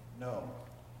 no.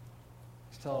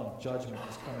 He's telling them judgment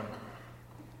is coming.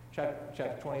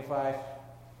 Chapter 25,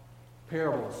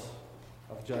 parables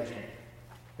of judgment.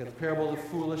 He's got the parable of the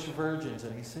foolish virgins,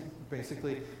 and he's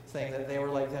basically saying that they were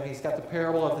like them. He's got the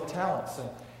parable of the talents,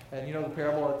 and you know the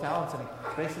parable of the talents, and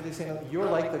he's basically saying that you're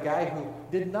like the guy who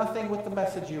did nothing with the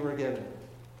message you were given.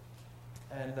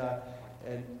 And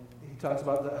he talks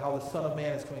about how the Son of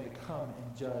Man is going to come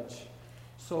and judge.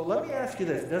 So let me ask you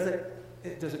this.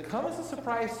 Does it come as a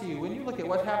surprise to you when you look at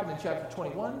what happened in chapter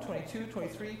 21, 22,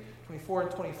 23, 24,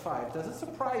 and 25? Does it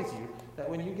surprise you that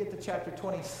when you get to chapter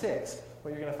 26,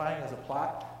 what you're going to find is a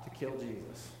plot to kill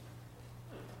Jesus?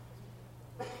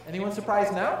 Anyone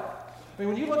surprised now? I mean,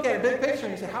 when you look at a big picture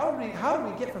and you say, how do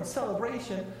we get from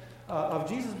celebration of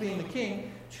Jesus being the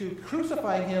king to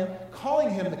crucifying him, calling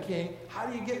him the king? How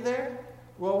do you get there?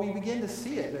 Well, we begin to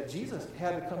see it, that Jesus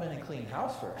had to come in and clean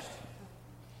house first.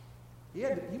 He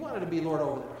wanted to be Lord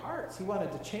over their hearts. He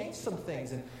wanted to change some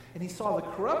things. And he saw the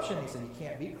corruption. He said, you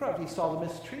can't be corrupt. He saw the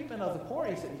mistreatment of the poor.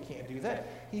 He said, you can't do that.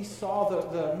 He saw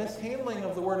the mishandling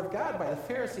of the Word of God by the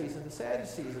Pharisees and the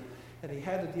Sadducees. And he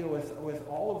had to deal with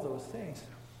all of those things.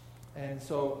 And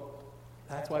so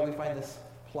that's why we find this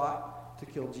plot to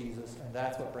kill Jesus. And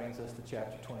that's what brings us to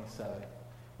chapter 27,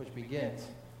 which begins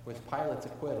with Pilate's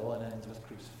acquittal and ends with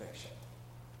crucifixion.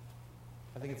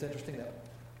 I think it's interesting that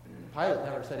Pilate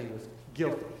never said he was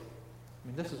guilty. I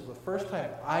mean, this is the first time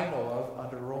I know of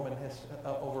under Roman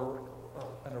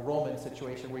in a Roman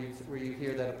situation where you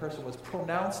hear that a person was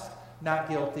pronounced not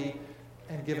guilty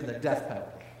and given the death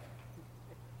penalty.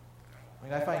 I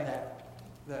mean, I find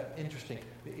that interesting.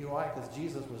 You know why? Because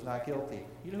Jesus was not guilty.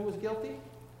 You know who was guilty?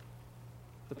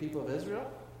 The people of Israel,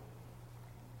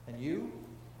 and you,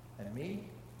 and me,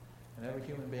 and every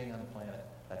human being on the planet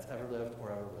that's ever lived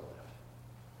or ever will live.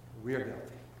 We're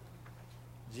guilty.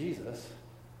 Jesus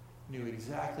knew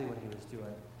exactly what he was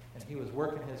doing, and he was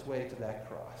working his way to that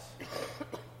cross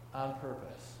on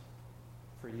purpose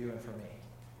for you and for me.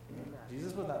 Amen.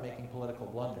 Jesus was not making political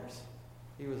blunders.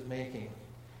 He was making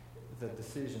the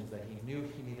decisions that he knew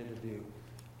he needed to do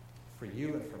for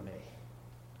you and for me.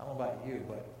 I don't know about you,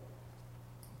 but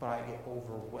I get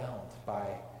overwhelmed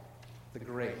by the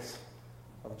grace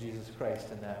of Jesus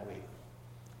Christ in that week.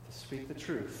 To speak the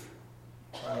truth,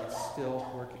 and it's still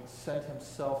working. Sent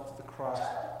himself to the cross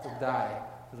to die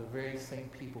for the very same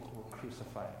people who were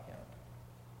crucifying him.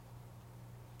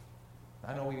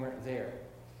 I know we weren't there,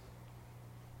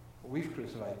 but we've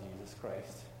crucified Jesus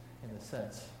Christ in the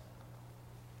sense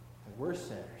that we're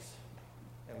sinners,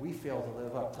 and we fail to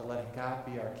live up to letting God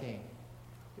be our King.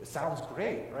 It sounds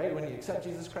great, right? When you accept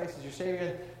Jesus Christ as your Savior,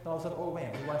 and all of a sudden, oh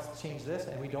man, he wants to change this,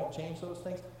 and we don't change those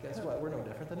things. Guess what? We're no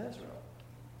different than Israel.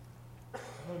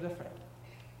 No different.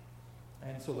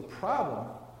 And so the problem,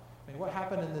 I mean, what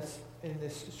happened in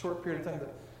this short period of time?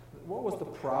 What was the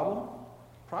problem?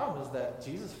 The problem is that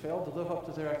Jesus failed to live up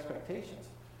to their expectations.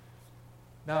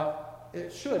 Now,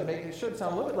 it should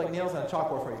sound a little bit like nails on a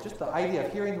chalkboard for you. Just the idea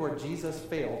of hearing the word Jesus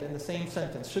failed in the same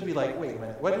sentence should be like, wait a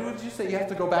minute, what did you say? You have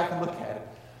to go back and look at it.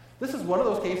 This is one of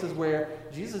those cases where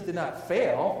Jesus did not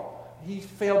fail. He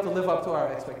failed to live up to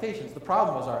our expectations. The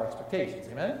problem was our expectations.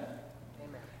 Amen?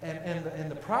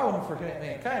 And the problem for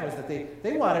mankind was that they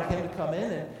wanted him to come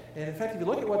in, and in fact, if you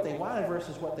look at what they wanted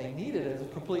versus what they needed, it's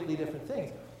completely different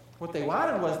things. What they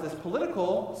wanted was this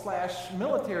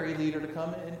political/military leader to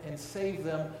come in and save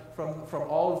them from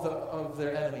all of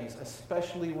their enemies,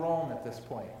 especially Rome at this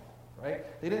point. Right?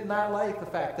 They did not like the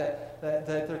fact that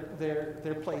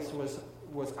their place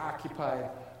was occupied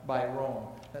by Rome,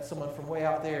 that someone from way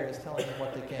out there is telling them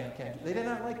what they can and can't do. They did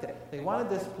not like that. They wanted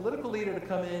this political leader to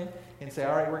come in and say,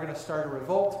 all right, we're going to start a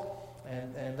revolt,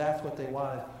 and that's what they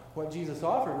wanted. What Jesus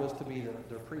offered was to be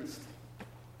their priest.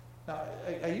 Now,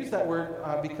 I use that word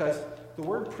because the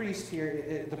word priest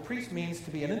here, the priest means to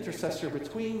be an intercessor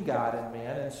between God and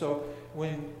man, and so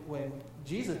when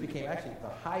Jesus became actually the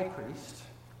high priest,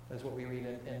 that's what we read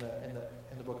in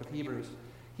the book of Hebrews,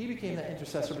 he became the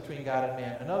intercessor between God and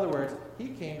man. In other words, he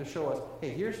came to show us,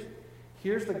 hey,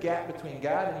 here's the gap between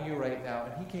God and you right now.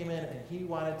 And he came in and he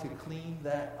wanted to clean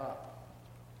that up.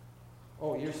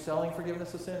 Oh, you're selling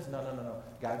forgiveness of sins? No.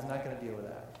 God's not going to deal with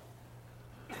that.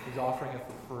 He's offering it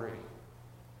for free.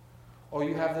 Oh,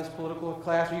 you have this political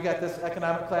class, or you got this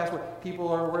economic class where people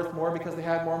are worth more because they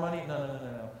have more money?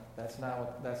 No. That's not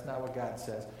what God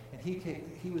says. And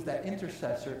he was that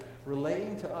intercessor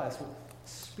relating to us,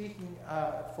 speaking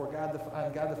on God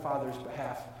the Father's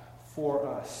behalf for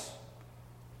us.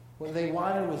 What they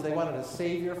wanted a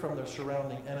Savior from their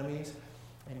surrounding enemies,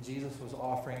 and Jesus was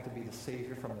offering to be the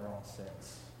Savior from their own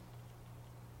sins.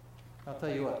 I'll tell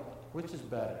you what, which is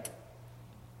better?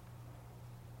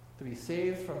 To be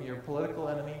saved from your political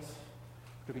enemies,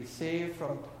 to be saved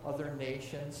from other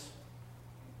nations,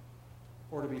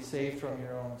 or to be saved from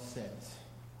your own sins?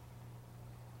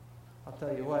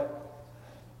 tell you what,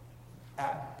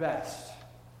 at best,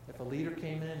 if a leader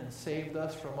came in and saved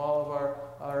us from all of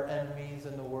our enemies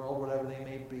in the world, whatever they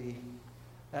may be,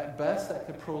 at best that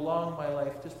could prolong my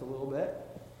life just a little bit,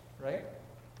 right?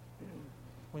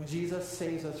 When Jesus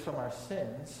saves us from our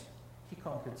sins, he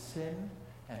conquered sin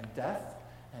and death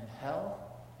and hell.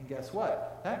 And guess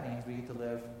what? That means we get to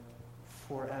live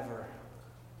forever.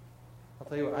 I'll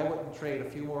tell you what, I wouldn't trade a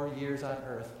few more years on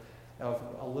earth of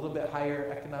a little bit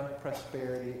higher economic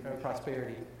prosperity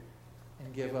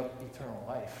and give up eternal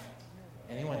life.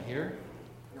 Anyone here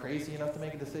crazy enough to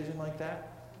make a decision like that?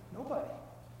 Nobody.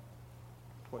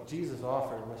 What Jesus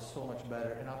offered was so much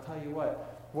better. And I'll tell you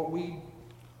what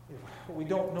we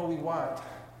don't know we want,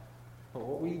 but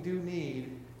what we do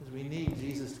need is we need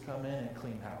Jesus to come in and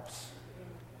clean house.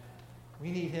 We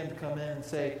need him to come in and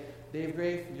say, Dave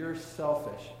Grafe, you're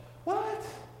selfish. What?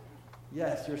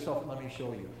 Yes, you're selfish. Let me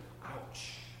show you.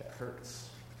 Ouch. That hurts.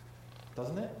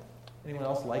 Doesn't it? Anyone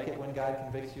else like it when God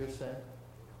convicts you of sin?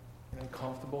 You're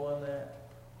uncomfortable in that?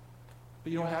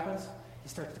 But you know what happens? He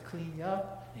starts to clean you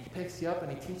up, and he picks you up,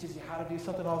 and he teaches you how to do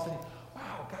something. All of a sudden,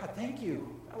 wow, God, thank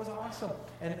you. That was awesome.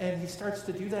 And he starts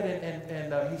to do that,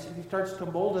 and he starts to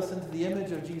mold us into the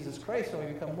image of Jesus Christ, so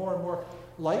we become more and more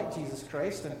like Jesus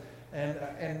Christ.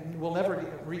 And we'll never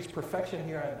reach perfection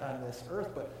here on this earth,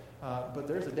 but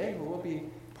there's a day where we'll be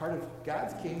part of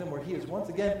God's kingdom, where he is once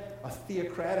again a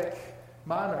theocratic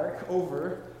monarch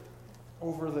over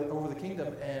the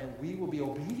kingdom, and we will be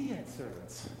obedient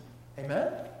servants.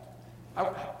 Amen?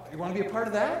 You want to be a part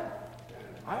of that?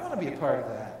 I want to be a part of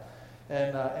that.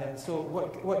 And so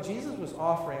what Jesus was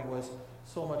offering was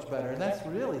so much better. And that's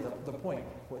really the point.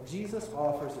 What Jesus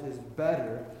offers is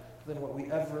better than what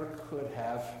we ever could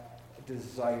have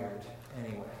desired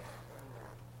anyway.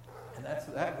 And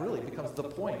that really becomes the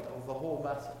point of the whole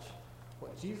message.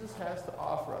 What Jesus has to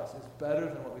offer us is better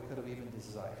than what we could have even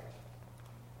desired.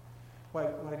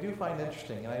 What I do find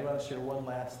interesting, and I want to share one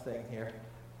last thing here.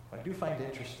 What I do find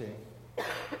interesting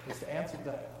is to answer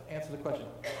the question,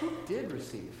 who did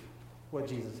receive what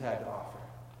Jesus had to offer?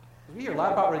 We hear a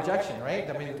lot about rejection, right?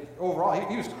 I mean, overall,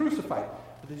 he was crucified.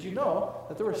 But did you know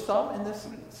that there were some in this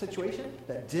situation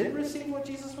that did receive what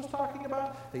Jesus was talking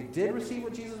about? They did receive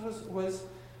what Jesus was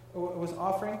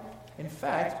offering. In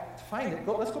fact, to find it,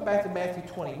 let's go back to Matthew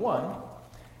 21,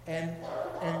 and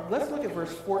let's look at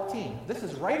verse 14. This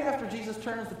is right after Jesus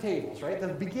turns the tables, right? The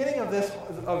beginning of this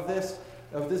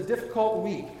difficult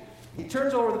week. He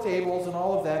turns over the tables and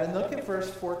all of that, and look at verse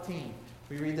 14.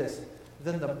 We read this.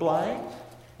 Then the blind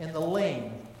and the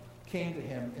lame came to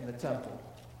him in the temple,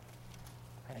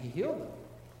 and he healed them.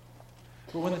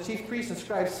 But when the chief priests and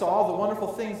scribes saw the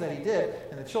wonderful things that he did,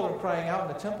 and the children crying out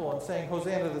in the temple and saying,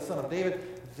 Hosanna to the Son of David,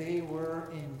 they were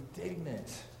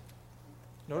indignant.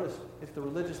 Notice, it's the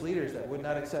religious leaders that would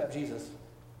not accept Jesus.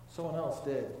 Someone else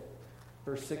did.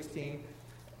 Verse 16,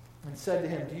 and said to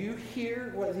him, do you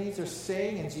hear what these are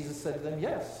saying? And Jesus said to them,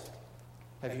 yes.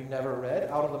 Have you never read,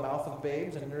 out of the mouth of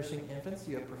babes and nursing infants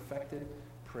you have perfected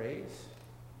praise?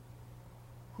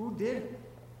 Who did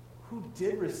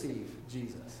receive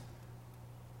Jesus?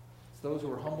 It's those who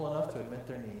were humble enough to admit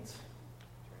their needs.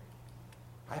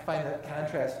 I find that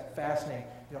contrast fascinating.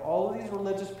 You know, all of these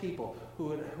religious people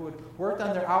who had worked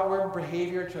on their outward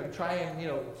behavior to try and,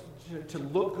 to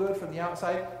look good from the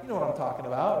outside. You know what I'm talking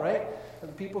about, right? The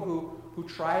people who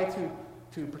try to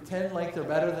pretend like they're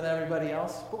better than everybody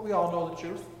else, but we all know the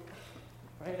truth,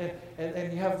 right?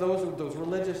 And you have those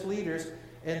religious leaders,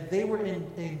 and they were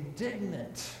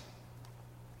indignant.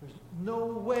 There's no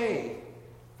way.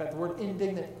 In fact, the word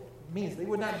indignant means they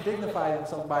would not dignify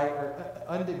themselves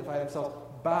undignify themselves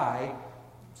by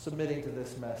submitting to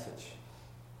this message.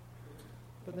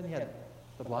 But then you had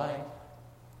the blind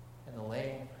and the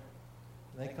lame,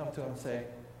 and they come to him and say,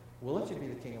 we'll let you be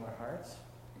the king of our hearts.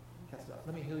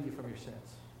 Let me heal you from your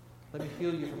sins. Let me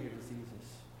heal you from your diseases.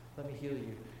 Let me heal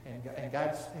you.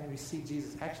 And we see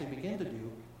Jesus actually begin to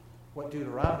do what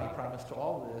Deuteronomy promised to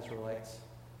all the Israelites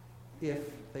if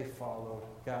they follow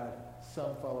God.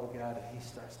 Some follow God, and he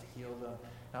starts to heal them.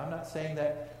 Now, I'm not saying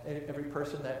that every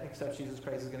person that accepts Jesus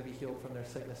Christ is going to be healed from their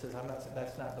sicknesses.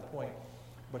 That's not the point.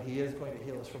 But he is going to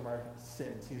heal us from our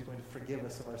sins. He's going to forgive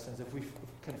us of our sins. If we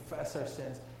confess our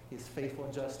sins, he is faithful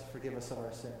and just to forgive us of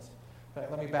our sins. In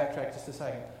fact, let me backtrack just a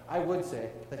second. I would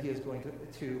say that he is going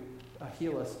to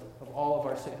heal us of all of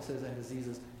our sicknesses and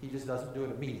diseases. He just doesn't do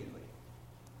it immediately.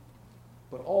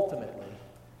 But ultimately,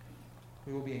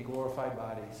 we will be in glorified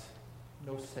bodies,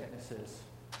 no sicknesses,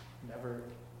 never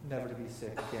to be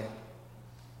sick again.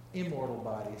 Immortal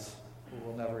bodies, we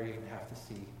will never even have to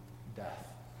see death.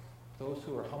 Those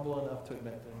who are humble enough to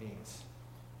admit their needs.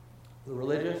 The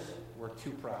religious were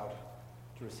too proud.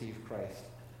 to receive Christ,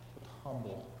 but the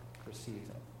humble receive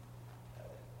him.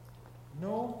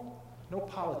 No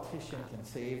politician can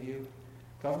save you.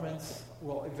 Governments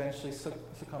will eventually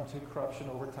succumb to corruption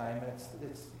over time.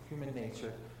 It's human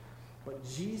nature. But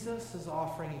Jesus is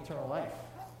offering eternal life.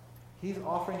 He's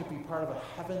offering to be part of a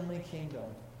heavenly kingdom,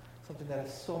 something that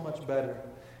is so much better.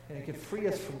 And it can free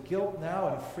us from guilt now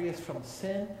and free us from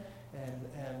sin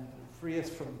and free us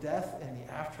from death in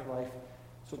the afterlife.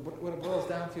 So what it boils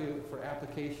down to for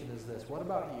application is this. What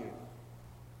about you?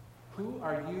 Who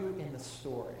are you in the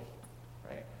story?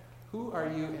 Right? Who are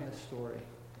you in the story?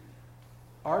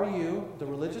 Are you the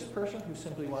religious person who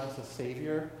simply wants a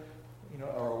savior,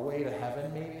 or a way to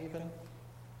heaven maybe even?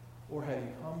 Or have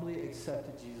you humbly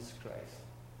accepted Jesus Christ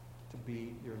to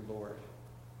be your Lord?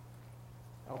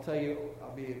 I'll tell you,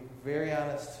 I'll be very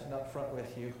honest and upfront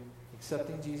with you.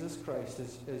 Accepting Jesus Christ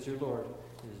as your Lord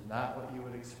is not what you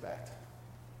would expect.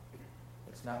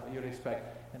 It's not what you would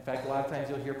expect. In fact, a lot of times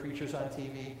you'll hear preachers on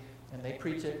TV, and they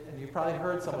preach it, and you've probably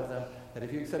heard some of them, that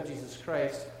if you accept Jesus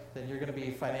Christ, then you're going to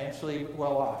be financially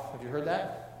well off. Have you heard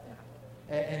that?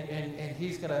 And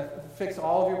he's going to fix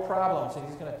all of your problems,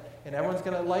 and everyone's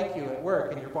going to like you at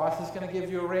work, and your boss is going to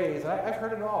give you a raise. I've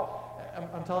heard it all.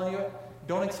 I'm telling you,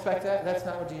 don't expect that. That's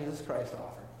not what Jesus Christ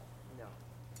offered. No.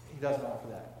 He doesn't offer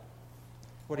that.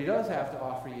 What he does have to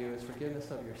offer you is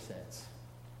forgiveness of your sins.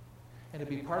 And to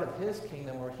be part of his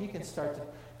kingdom where he can start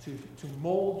to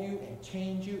mold you and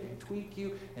change you and tweak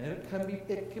you. And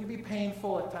it can be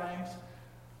painful at times,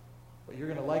 but you're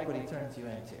going to like what he turns you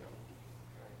into.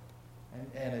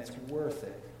 And it's worth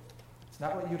it. It's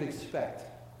not what you'd expect,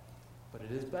 but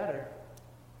it is better.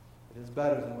 It is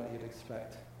better than what you'd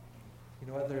expect. You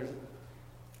know what?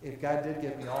 If God did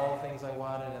give me all the things I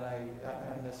wanted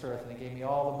on this earth, and he gave me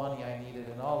all the money I needed,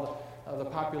 and all the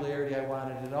popularity I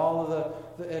wanted, and all of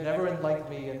and everyone liked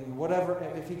me, and whatever,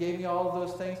 if he gave me all of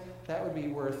those things, that would be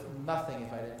worth nothing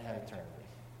if I didn't have eternity.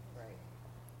 Right.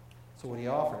 So what he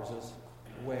offers is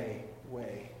way,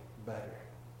 way better.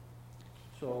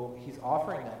 So he's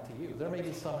offering that to you. There may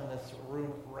be some in this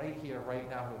room right here, right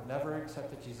now, who have never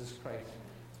accepted Jesus Christ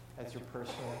as your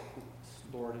personal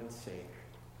Lord and Savior.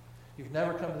 You've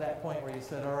never come to that point where you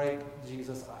said, all right,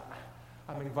 Jesus,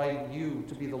 I'm inviting you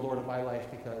to be the Lord of my life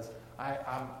because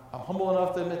I'm humble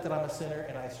enough to admit that I'm a sinner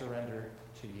and I surrender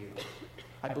to you.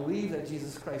 I believe that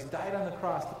Jesus Christ died on the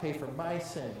cross to pay for my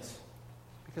sins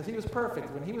because he was perfect.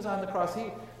 When he was on the cross,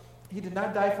 he did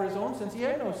not die for his own sins. He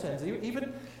had no sins.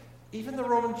 Even the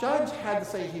Roman judge had to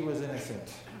say he was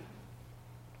innocent.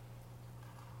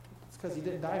 It's because he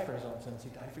didn't die for his own sins. He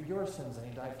died for your sins and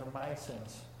he died for my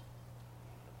sins.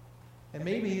 And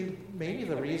maybe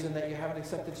the reason that you haven't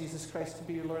accepted Jesus Christ to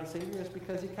be your Lord and Savior is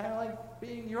because you kind of like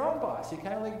being your own boss. You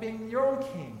kind of like being your own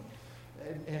king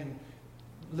and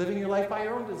living your life by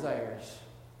your own desires.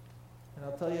 And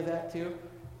I'll tell you that too.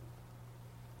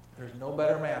 There's no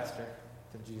better master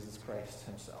than Jesus Christ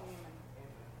himself.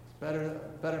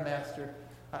 Better master.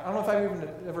 I don't know if I've even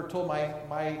ever told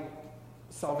my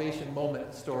salvation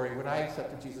moment story when I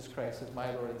accepted Jesus Christ as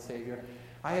my Lord and Savior.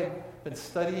 I had been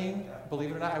studying,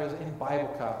 believe it or not, I was in Bible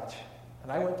college.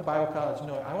 And I went to Bible college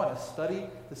knowing I want to study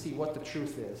to see what the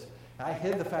truth is. And I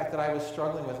hid the fact that I was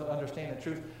struggling with understanding the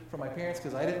truth from my parents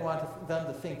because I didn't want them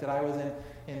to think that I was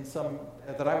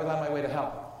that I was on my way to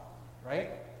hell.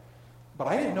 Right? But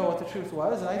I didn't know what the truth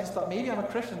was, and I just thought maybe I'm a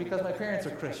Christian because my parents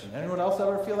are Christian. Anyone else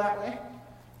ever feel that way?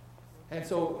 And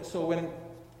so when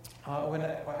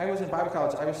I was in Bible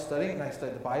college, I was studying, and I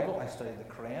studied the Bible, I studied the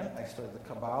Quran, I studied the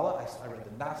Kabbalah, I read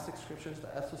the Gnostic scriptures, the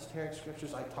esoteric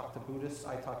scriptures, I talked to Buddhists,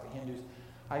 I talked to Hindus.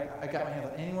 I got my hands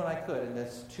on anyone I could in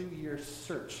this 2-year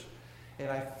search.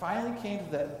 And I finally came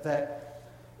to that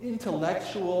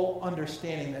intellectual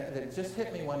understanding that just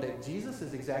hit me one day. Jesus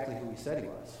is exactly who he said he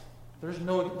was. There's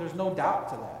no doubt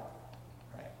to that.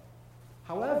 Right?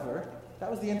 However,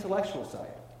 that was the intellectual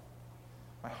side.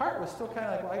 My heart was still kind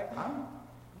of like, I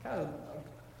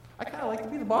kind of like to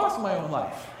be the boss of my own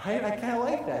life, right? I kind of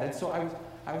like that. And so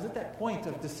I was at that point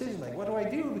of decision, like, what do I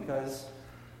do? Because,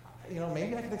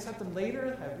 maybe I could accept them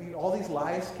later. All these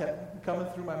lies kept coming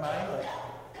through my mind,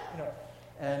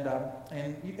 and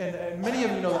many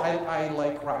of you know that I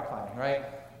like rock climbing, right?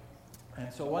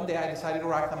 And so one day I decided to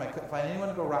rock climb. I couldn't find anyone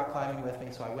to go rock climbing with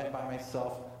me, so I went by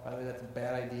myself. By the way, that's a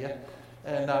bad idea.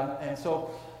 And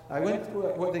so I went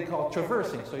what they call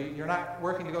traversing. So you're not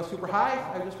working to go super high.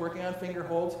 I'm just working on finger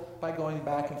holds by going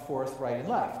back and forth, right and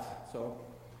left. So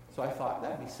I thought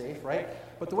that'd be safe, right?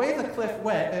 But the way the cliff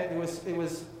went, it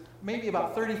was maybe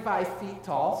about 35 feet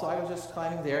tall. So I was just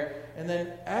climbing there. And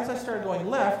then as I started going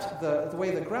left, the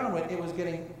way the ground went, it was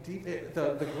getting deep.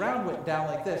 The ground went down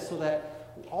like this, so that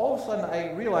all of a sudden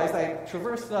I realized I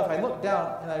traversed enough. I looked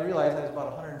down and I realized I was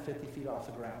about 150 feet off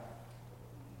the ground.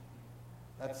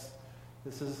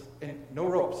 This is no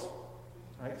ropes,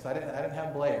 right? Because I didn't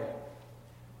have Blair,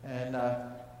 and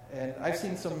I've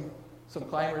seen some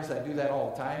climbers that do that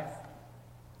all the time.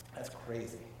 That's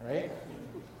crazy, right?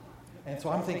 And so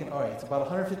I'm thinking, all right, it's about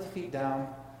 150 feet down.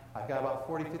 I've got about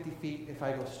 40, 50 feet if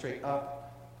I go straight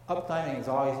up. Up climbing is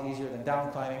always easier than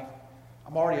down climbing.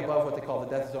 I'm already above what they call the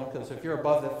death zone, because if you're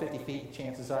above the 50 feet,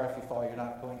 chances are if you fall, you're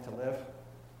not going to live.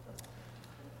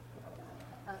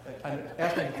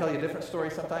 Ask me to tell you a different story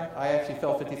sometime. I actually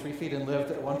fell 53 feet and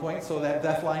lived at one point, so that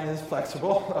death line is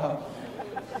flexible.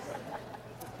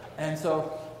 And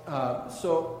so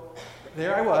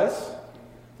there I was,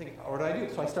 thinking, what do I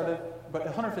do? So I started, but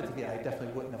 150 feet, I definitely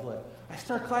wouldn't have lived. I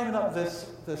start climbing up this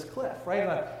cliff, right?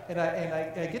 And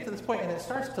I get to this point, and it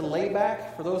starts to lay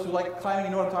back. For those who like climbing,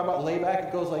 you know what I'm talking about, lay back.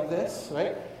 It goes like this,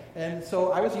 right? And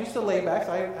so I was used to laybacks,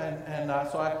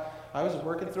 so I was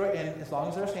working through it, and as long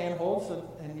as there's handholds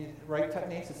and right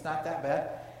techniques, it's not that bad.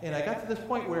 And I got to this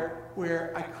point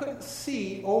where I couldn't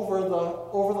see over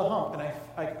the hump, and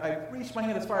I reached my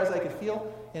hand as far as I could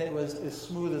feel, and it was as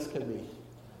smooth as could be.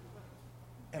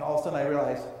 And all of a sudden I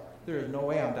realized there is no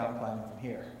way I'm down climbing from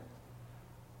here.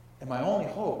 And my only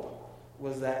hope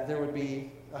was that there would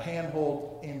be a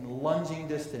handhold in lunging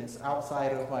distance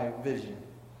outside of my vision.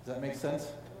 Does that make sense?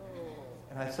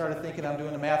 And I started thinking, I'm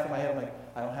doing the math in my head. I'm like,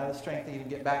 I don't have the strength to even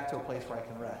get back to a place where I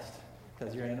can rest,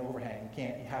 because you're in an overhang.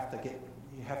 You have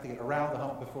to get around the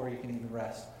hump before you can even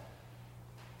rest.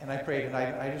 And I prayed, and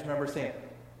I just remember saying,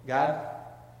 God,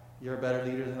 you're a better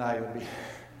leader than I would be.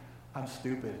 I'm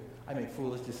stupid. I make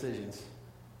foolish decisions.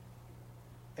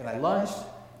 And I lunged,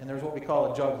 and there's what we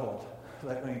call a jug hold.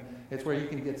 It's where you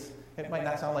can get, it might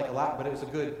not sound like a lot, but it was a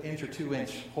good inch or 2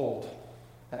 inch hold.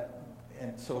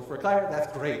 And so for a climber,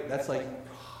 that's great. That's like,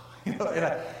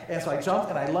 and so I jumped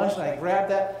and I lunged and I grabbed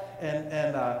that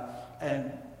and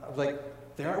I was like,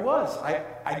 there it was. I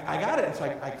got it. And so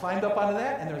I climbed up onto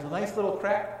that, and there was a nice little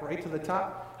crack right to the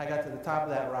top. I got to the top of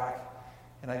that rock,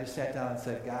 and I just sat down and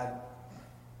said, God,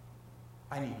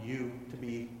 I need you to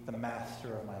be the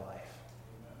master of my life.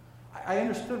 I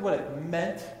understood what it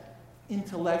meant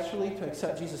intellectually to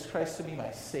accept Jesus Christ to be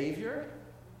my Savior.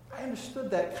 I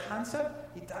understood that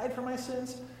concept. He died for my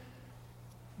sins.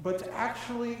 But to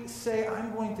actually say,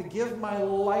 I'm going to give my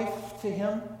life to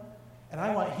him, and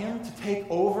I want him to take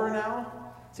over now.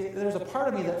 See, there's a part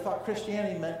of me that thought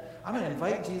Christianity meant, I'm going to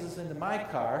invite Jesus into my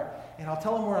car, and I'll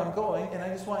tell him where I'm going, and I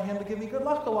just want him to give me good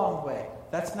luck along the way.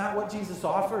 That's not what Jesus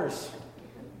offers.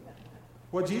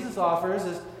 What Jesus offers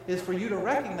is for you to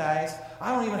recognize,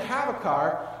 I don't even have a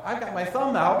car. I've got my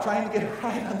thumb out trying to get a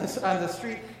ride on the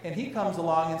street, and he comes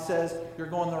along and says, you're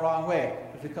going the wrong way.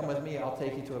 If you come with me, I'll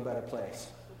take you to a better place.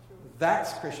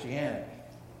 That's Christianity.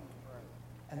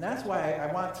 And that's why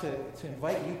I want to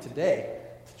invite you today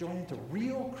to join into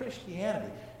real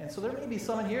Christianity. And so there may be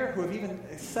some in here who have even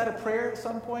said a prayer at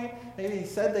some point. Maybe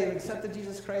said they've accepted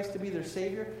Jesus Christ to be their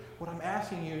Savior. What I'm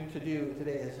asking you to do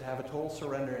today is to have a total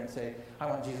surrender and say, I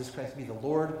want Jesus Christ to be the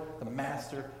Lord, the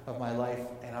master of my life,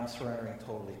 and I'm surrendering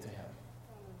totally to him.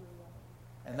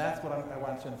 And that's what I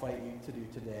want to invite you to do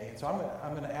today. And so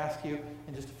I'm going to ask you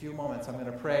in just a few moments. I'm going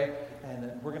to pray, and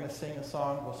then we're going to sing a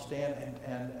song. We'll stand,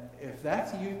 and if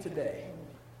that's you today,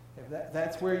 if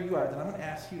that's where you are, then I'm going to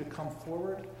ask you to come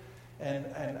forward.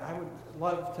 And I would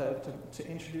love to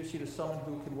introduce you to someone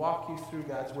who can walk you through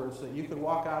God's Word so that you could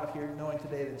walk out of here knowing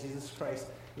today that Jesus Christ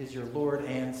is your Lord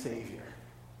and Savior.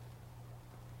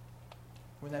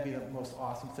 Wouldn't that be the most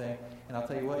awesome thing? And I'll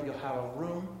tell you what, you'll have a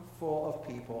room full of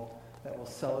people that will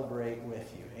celebrate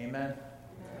with you. Amen?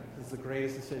 This is the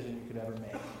greatest decision you could ever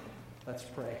make. Let's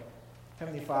pray.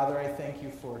 Heavenly Father, I thank you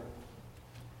for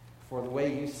the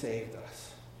way you saved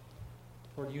us.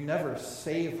 Lord, you never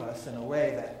save us in a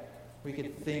way that we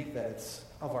could think that it's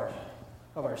of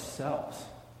ourselves.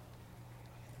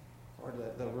 Or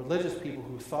the religious people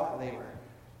who thought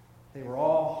they were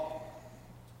all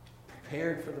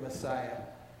prepared for the Messiah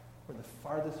were the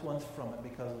farthest ones from it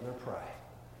because of their pride.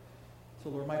 So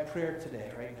Lord, my prayer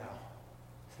today, right now,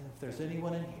 is that if there's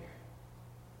anyone in here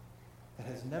that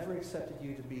has never accepted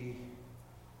you to be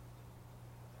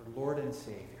their Lord and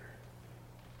Savior,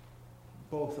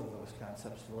 both of those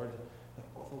concepts, Lord,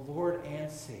 the Lord and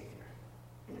Savior,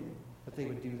 that they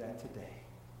would do that today.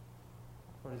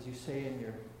 Lord, as you say in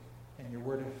your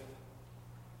word, if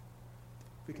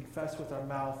we confess with our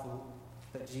mouth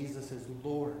that Jesus is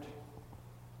Lord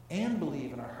and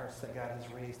believe in our hearts that God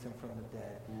has raised him from the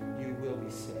dead, you will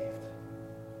be saved.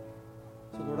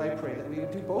 So Lord, I pray that we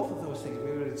would do both of those things.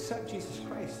 We would accept Jesus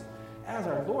Christ as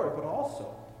our Lord, but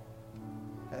also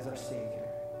as our Savior.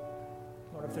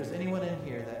 Lord, if there's anyone in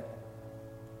here that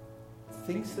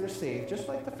thinks they're saved, just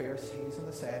like the Pharisees and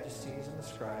the Sadducees and the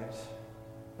scribes,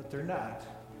 but they're not,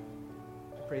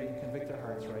 I pray you convict their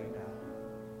hearts right now.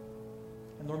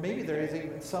 And Lord, maybe there is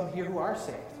even some here who are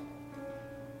saved,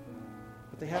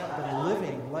 but they haven't been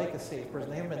living like a saved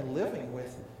person. They haven't been living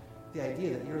with the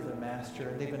idea that you're their master,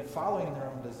 and they've been following their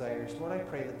own desires. Lord, I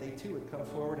pray that they too would come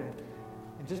forward and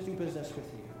just do business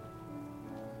with you.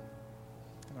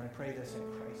 And I pray this in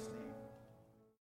Christ's name.